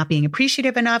either not being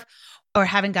appreciative enough or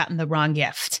having gotten the wrong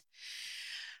gift.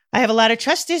 I have a lot of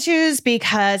trust issues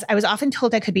because I was often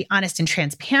told I could be honest and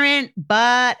transparent,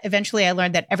 but eventually I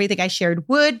learned that everything I shared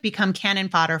would become cannon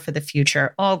fodder for the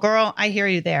future. Oh, girl, I hear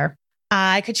you there.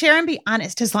 I could share and be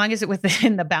honest as long as it was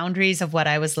within the boundaries of what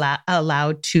I was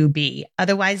allowed to be.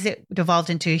 Otherwise, it devolved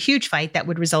into a huge fight that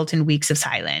would result in weeks of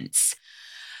silence.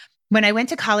 When I went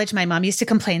to college, my mom used to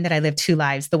complain that I lived 2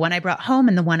 lives, the one I brought home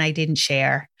and the one I didn't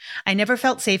share. I never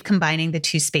felt safe combining the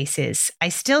 2 spaces. I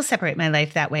still separate my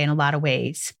life that way in a lot of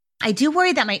ways. I do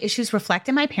worry that my issues reflect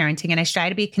in my parenting, and I try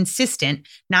to be consistent,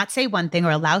 not say one thing or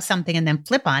allow something and then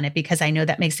flip on it because I know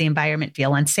that makes the environment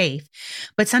feel unsafe.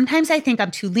 But sometimes I think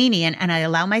I'm too lenient and I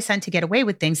allow my son to get away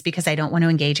with things because I don't want to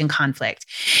engage in conflict.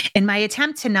 In my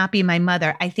attempt to not be my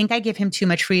mother, I think I give him too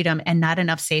much freedom and not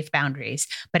enough safe boundaries.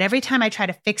 But every time I try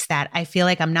to fix that, I feel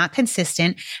like I'm not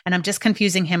consistent and I'm just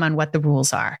confusing him on what the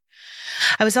rules are.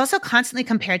 I was also constantly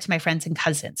compared to my friends and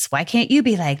cousins. Why can't you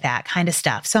be like that kind of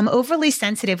stuff? So I'm overly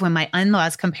sensitive when my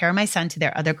in-laws compare my son to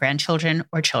their other grandchildren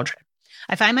or children.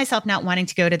 I find myself not wanting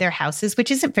to go to their houses, which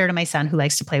isn't fair to my son who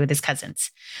likes to play with his cousins.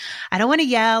 I don't want to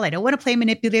yell. I don't want to play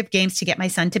manipulative games to get my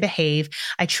son to behave.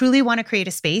 I truly want to create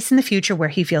a space in the future where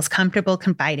he feels comfortable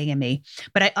confiding in me.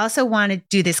 But I also want to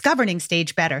do this governing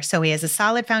stage better so he has a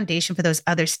solid foundation for those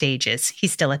other stages.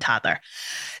 He's still a toddler.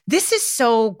 This is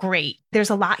so great. There's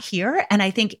a lot here, and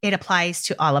I think it applies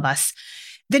to all of us.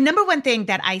 The number one thing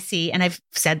that I see, and I've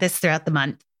said this throughout the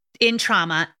month, in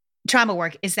trauma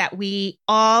work is that we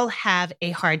all have a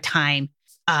hard time.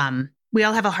 We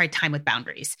all have a hard time with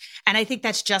boundaries. And I think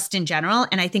that's just in general.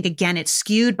 And I think, again, it's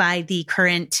skewed by the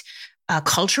current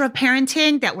culture of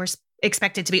parenting that we're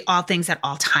expected to be all things at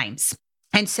all times.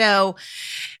 And so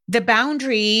the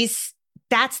boundaries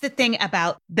that's the thing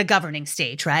about the governing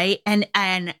stage, right?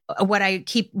 And what I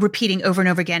keep repeating over and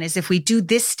over again is if we do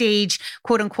this stage,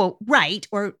 quote unquote, right,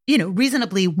 or,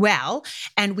 reasonably well,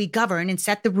 and we govern and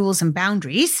set the rules and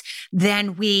boundaries,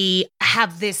 then we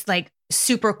have this like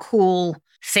super cool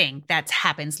thing that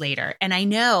happens later. And I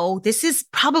know this is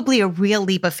probably a real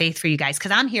leap of faith for you guys,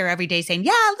 because I'm here every day saying,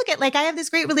 yeah, look at, like, I have this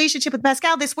great relationship with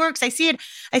Pascal. This works. I see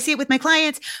it with my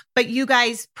clients, but you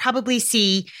guys probably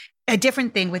see a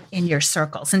different thing within your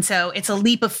circles. And so it's a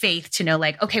leap of faith to know,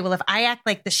 like, okay, well, if I act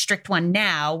like the strict one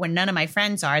now, when none of my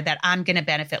friends are, that I'm going to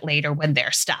benefit later when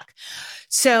they're stuck.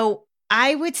 So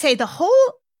I would say the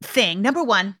whole thing, number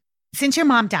one, since your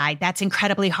mom died, that's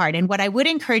incredibly hard. And what I would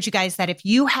encourage you guys, that if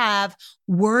you have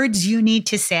words you need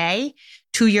to say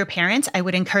to your parents, I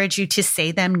would encourage you to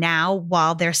say them now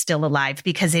while they're still alive,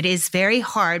 because it is very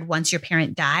hard once your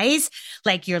parent dies.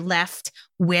 Like, you're left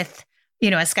with,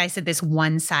 as Skye said, this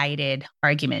one-sided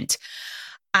argument.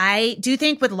 I do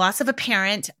think with loss of a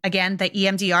parent, again, the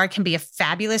EMDR can be a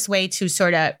fabulous way to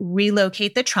sort of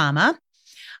relocate the trauma.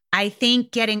 I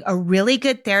think getting a really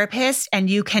good therapist, and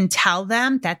you can tell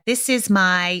them that this is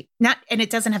and it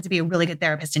doesn't have to be a really good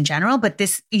therapist in general, but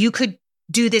you could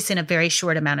do this in a very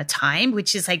short amount of time,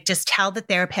 which is like, just tell the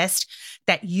therapist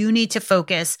that you need to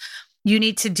focus. You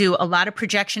need to do a lot of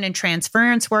projection and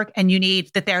transference work, and you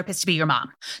need the therapist to be your mom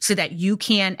so that you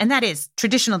can, and that is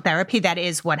traditional therapy. That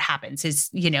is what happens is,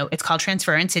 it's called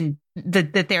transference, and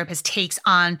the therapist takes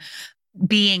on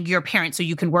being your parent so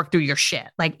you can work through your shit,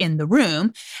 like, in the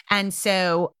room. And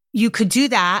so you could do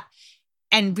that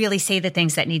and really say the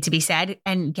things that need to be said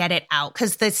and get it out.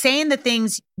 Because saying the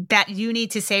things that you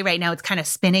need to say right now, it's kind of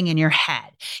spinning in your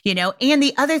head, And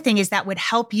the other thing is that would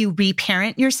help you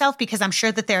reparent yourself, because I'm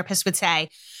sure the therapist would say,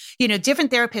 different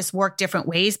therapists work different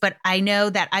ways, but I know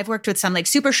that I've worked with some like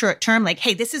super short term, like,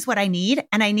 hey, this is what I need.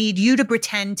 And I need you to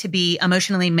pretend to be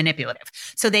emotionally manipulative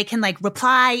so they can like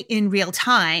reply in real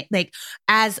time, like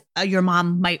as your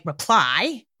mom might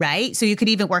reply, right? So you could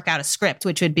even work out a script,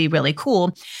 which would be really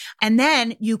cool. And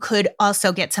then you could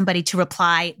also get somebody to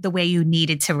reply the way you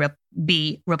needed to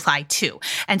be replied to.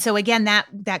 And so again,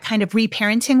 that kind of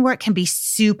reparenting work can be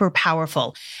super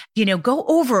powerful.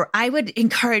 I would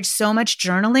encourage so much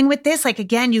journaling with this. Like,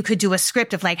 again, you could do a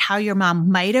script of like how your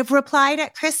mom might have replied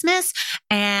at Christmas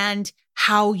and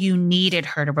how you needed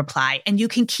her to reply. And you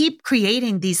can keep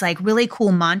creating these like really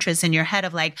cool mantras in your head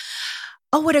of like,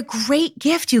 oh, what a great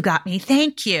gift you got me.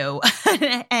 Thank you.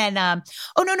 And,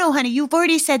 oh, no, honey, you've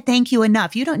already said thank you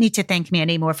enough. You don't need to thank me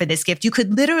anymore for this gift. You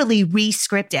could literally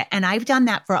re-script it. And I've done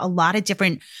that for a lot of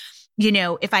different,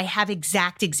 if I have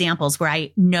exact examples where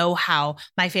I know how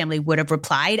my family would have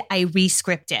replied, I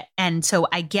re-script it. And so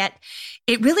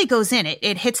it really goes in.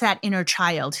 It hits that inner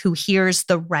child who hears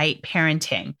the right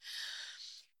parenting.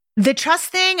 The trust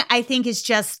thing, I think, is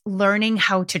just learning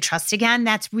how to trust again.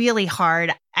 That's really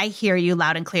hard. I hear you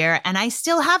loud and clear, and I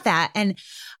still have that. And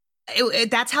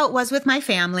that's how it was with my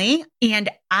family. And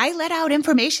I let out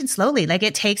information slowly. Like,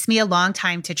 it takes me a long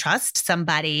time to trust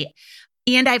somebody.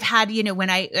 And I've had,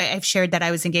 when I've shared that I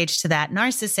was engaged to that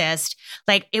narcissist,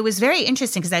 like, it was very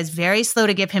interesting because I was very slow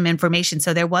to give him information.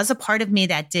 So there was a part of me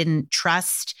that didn't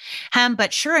trust him.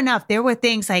 But sure enough, there were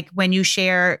things like when you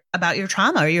share about your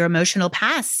trauma or your emotional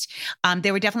past,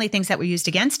 there were definitely things that were used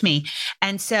against me.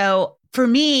 And so for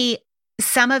me,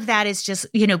 some of that is just,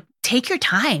 take your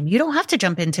time. You don't have to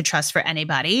jump into trust for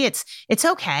anybody. It's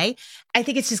okay. I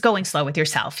think it's just going slow with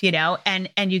yourself, and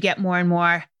you get more and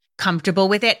more comfortable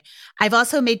with it. I've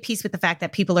also made peace with the fact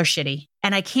that people are shitty,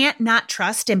 and I can't not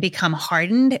trust and become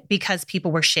hardened because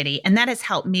people were shitty. And that has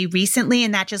helped me recently.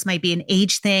 And that just might be an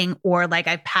age thing, or like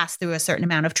I've passed through a certain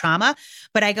amount of trauma,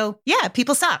 but I go, yeah,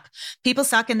 people suck. People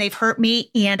suck and they've hurt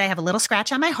me, and I have a little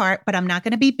scratch on my heart, but I'm not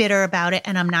going to be bitter about it.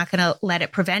 And I'm not going to let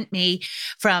it prevent me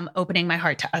from opening my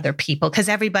heart to other people, because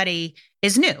everybody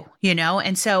is new,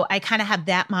 And so I kind of have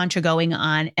that mantra going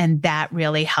on, and that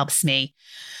really helps me.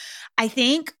 I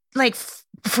think, like,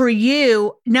 for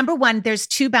you, number one, there's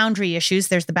two boundary issues.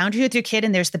 There's the boundary with your kid,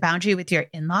 and there's the boundary with your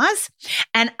in-laws.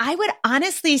 And I would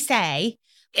honestly say,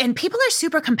 and people are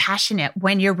super compassionate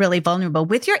when you're really vulnerable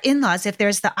with your in-laws. If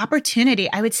there's the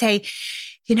opportunity, I would say,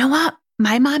 you know what?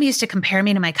 My mom used to compare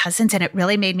me to my cousins, and it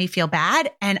really made me feel bad.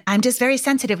 And I'm just very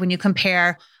sensitive when you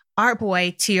compare our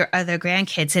boy to your other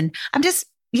grandkids. And I'm just,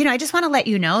 I just want to let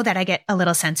you know that I get a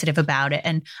little sensitive about it.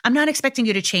 And I'm not expecting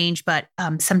you to change, but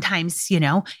sometimes,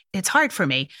 it's hard for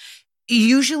me.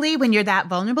 Usually when you're that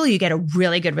vulnerable, you get a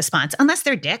really good response, unless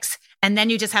they're dicks. And then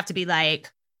you just have to be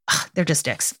like, oh, they're just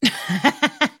dicks.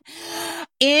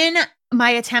 In my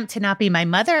attempt to not be my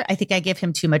mother, I think I give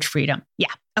him too much freedom.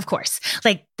 Yeah, of course.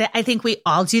 Like, I think we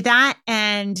all do that.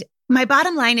 And my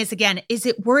bottom line is, again, is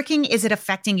it working? Is it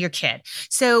affecting your kid?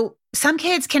 So some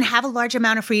kids can have a large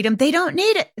amount of freedom. They don't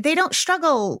need it. They don't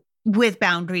struggle with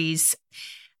boundaries.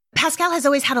 Pascal has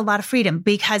always had a lot of freedom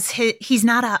because he's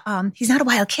not a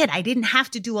wild kid. I didn't have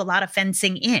to do a lot of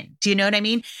fencing in. Do you know what I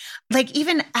mean? Like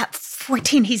even at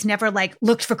 14, he's never like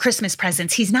looked for Christmas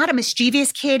presents. He's not a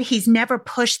mischievous kid. He's never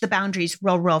pushed the boundaries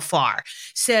real far.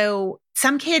 So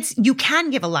some kids you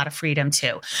can give a lot of freedom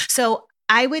to. So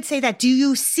I would say that, do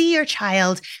you see your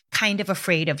child kind of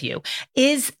afraid of you?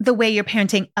 Is the way you're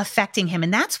parenting affecting him?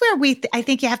 And that's where I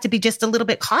think you have to be just a little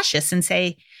bit cautious and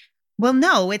say, well,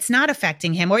 no, it's not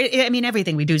affecting him. Or, I mean,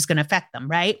 everything we do is going to affect them,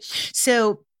 right?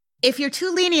 So if you're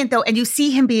too lenient though, and you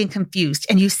see him being confused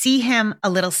and you see him a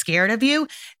little scared of you,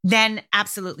 then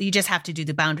absolutely, you just have to do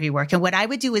the boundary work. And what I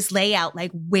would do is lay out, like,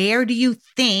 where do you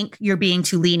think you're being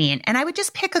too lenient? And I would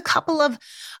just pick a couple of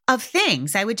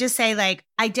things. I would just say, like,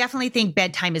 I definitely think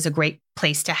bedtime is a great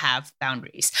place to have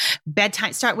boundaries.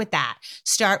 Bedtime, start with that.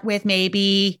 Start with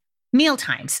maybe meal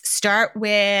times. Start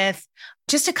with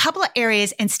just a couple of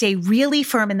areas and stay really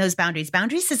firm in those boundaries.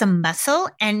 Boundaries is a muscle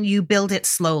and you build it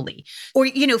slowly. Or,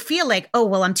 feel like, oh,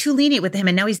 well, I'm too lenient with him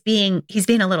and now he's being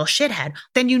a little shithead.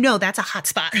 Then that's a hot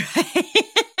spot.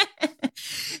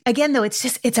 Again, though,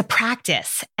 it's a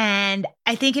practice. And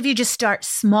I think if you just start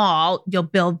small, you'll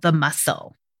build the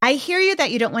muscle. I hear you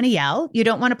that you don't want to yell. You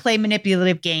don't want to play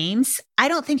manipulative games. I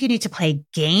don't think you need to play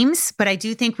games, but I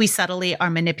do think we subtly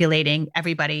are manipulating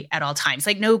everybody at all times.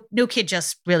 Like no kid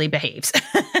just really behaves.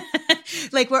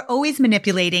 Like we're always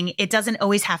manipulating. It doesn't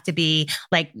always have to be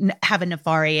like have a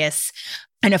nefarious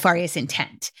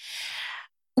intent.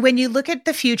 When you look at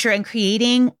the future and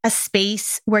creating a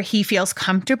space where he feels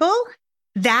comfortable,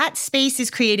 that space is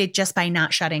created just by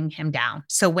not shutting him down.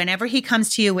 So whenever he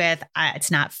comes to you with, it's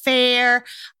not fair,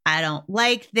 I don't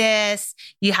like this,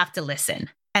 you have to listen.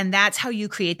 And that's how you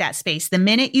create that space. The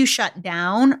minute you shut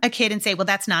down a kid and say, well,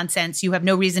 that's nonsense, you have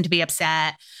no reason to be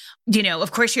upset.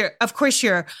 Of course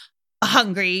you're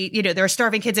hungry. There are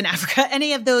starving kids in Africa,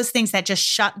 any of those things that just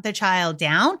shut the child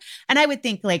down. And I would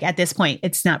think like at this point,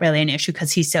 it's not really an issue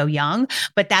because he's so young,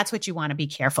 but that's what you want to be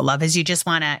careful of is you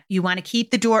want to keep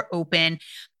the door open.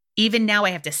 Even now I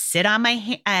have to sit on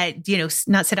my,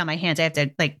 not sit on my hands. I have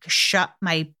to like shut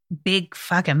my big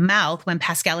fucking mouth when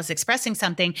Pascal is expressing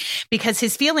something because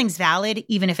his feeling's valid,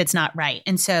 even if it's not right.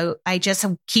 And so I just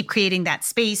keep creating that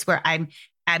space where I'm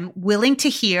willing to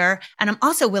hear, and I'm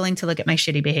also willing to look at my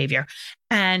shitty behavior.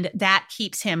 And that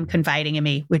keeps him confiding in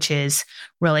me, which is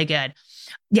really good.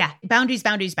 Yeah. Boundaries.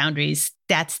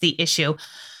 That's the issue.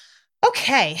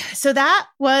 Okay. So that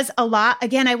was a lot.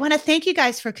 Again, I want to thank you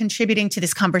guys for contributing to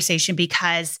this conversation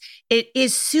because it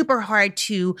is super hard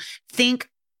to think.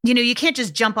 You can't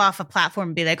just jump off a platform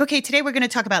and be like, okay, today we're going to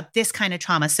talk about this kind of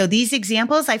trauma. So these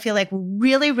examples, I feel like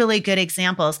really, really good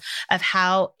examples of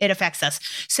how it affects us.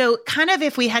 So kind of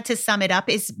if we had to sum it up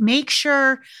is make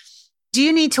sure, do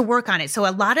you need to work on it? So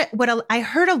I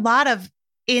heard a lot of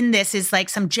in this is like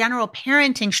some general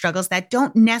parenting struggles that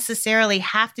don't necessarily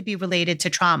have to be related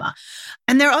to trauma.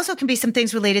 And there also can be some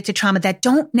things related to trauma that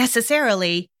don't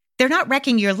necessarily, they're not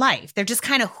wrecking your life. They're just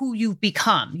kind of who you've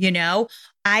become.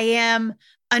 I am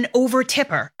an over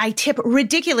tipper. I tip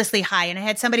ridiculously high. And I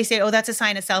had somebody say, oh, that's a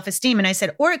sign of self-esteem. And I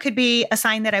said, or it could be a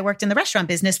sign that I worked in the restaurant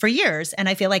business for years. And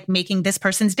I feel like making this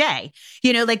person's day,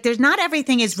 there's not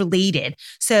everything is related.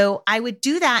 So I would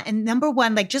do that. And number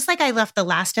one, just like I left the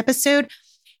last episode,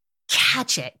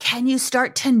 catch it. Can you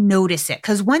start to notice it?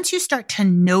 Because once you start to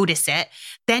notice it,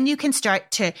 then you can start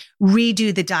to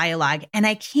redo the dialogue. And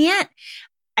I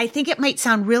think it might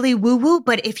sound really woo-woo,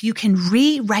 but if you can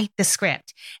rewrite the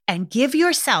script and give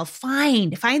yourself,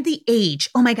 find the age.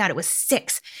 Oh my God, it was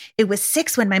 6. It was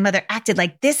 6 when my mother acted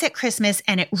like this at Christmas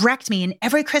and it wrecked me. And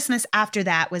every Christmas after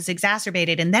that was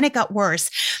exacerbated. And then it got worse.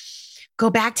 Go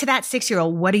back to that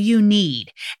 6-year-old. What do you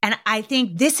need? And I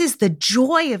think this is the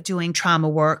joy of doing trauma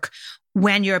work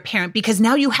when you're a parent, because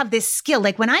now you have this skill.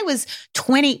 Like when I was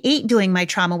 28 doing my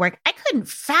trauma work, I couldn't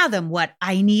fathom what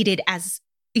I needed as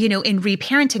in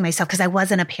reparenting myself because I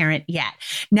wasn't a parent yet.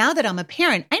 Now that I'm a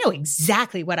parent, I know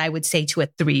exactly what I would say to a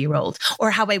 3-year-old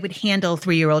or how I would handle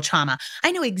 3-year-old trauma.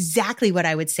 I know exactly what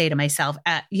I would say to myself,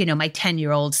 my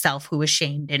 10-year-old self who was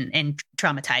shamed and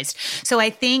traumatized. So I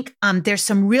think there's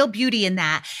some real beauty in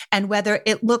that. And whether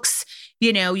it looks,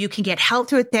 you can get help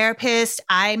through a therapist.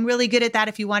 I'm really good at that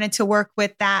if you wanted to work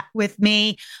with that with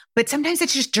me. But sometimes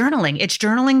it's just journaling. It's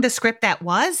journaling the script that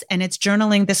was, and it's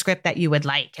journaling the script that you would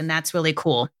like. And that's really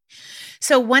cool.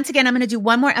 So once again, I'm going to do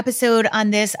one more episode on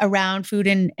this around food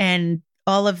and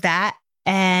all of that.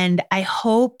 And I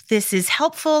hope this is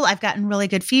helpful. I've gotten really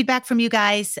good feedback from you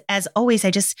guys. As always,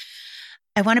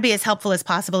 I want to be as helpful as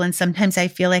possible. And sometimes I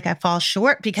feel like I fall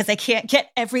short because I can't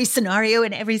get every scenario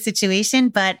in every situation.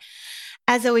 But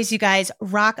as always, you guys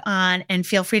rock on and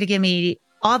feel free to give me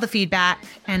all the feedback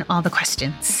and all the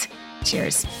questions.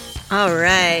 Cheers. All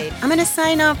right, I'm going to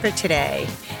sign off for today.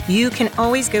 You can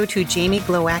always go to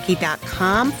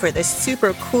jamieglowacki.com for the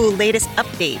super cool latest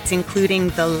updates, including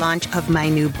the launch of my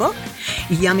new book,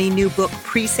 yummy new book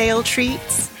pre-sale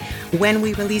treats, when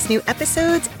we release new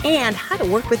episodes, and how to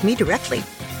work with me directly.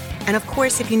 And of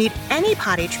course, if you need any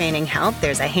potty training help,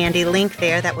 there's a handy link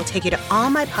there that will take you to all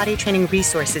my potty training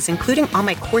resources, including all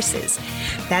my courses.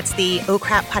 That's the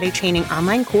OCRAP Potty Training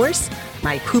online course,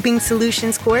 my Pooping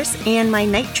Solutions course, and my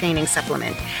night training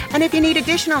supplement. And if you need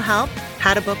additional help,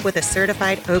 how to book with a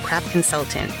certified OCRAP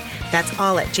consultant. That's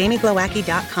all at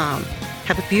jamieglowacki.com.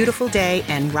 Have a beautiful day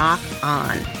and rock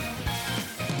on.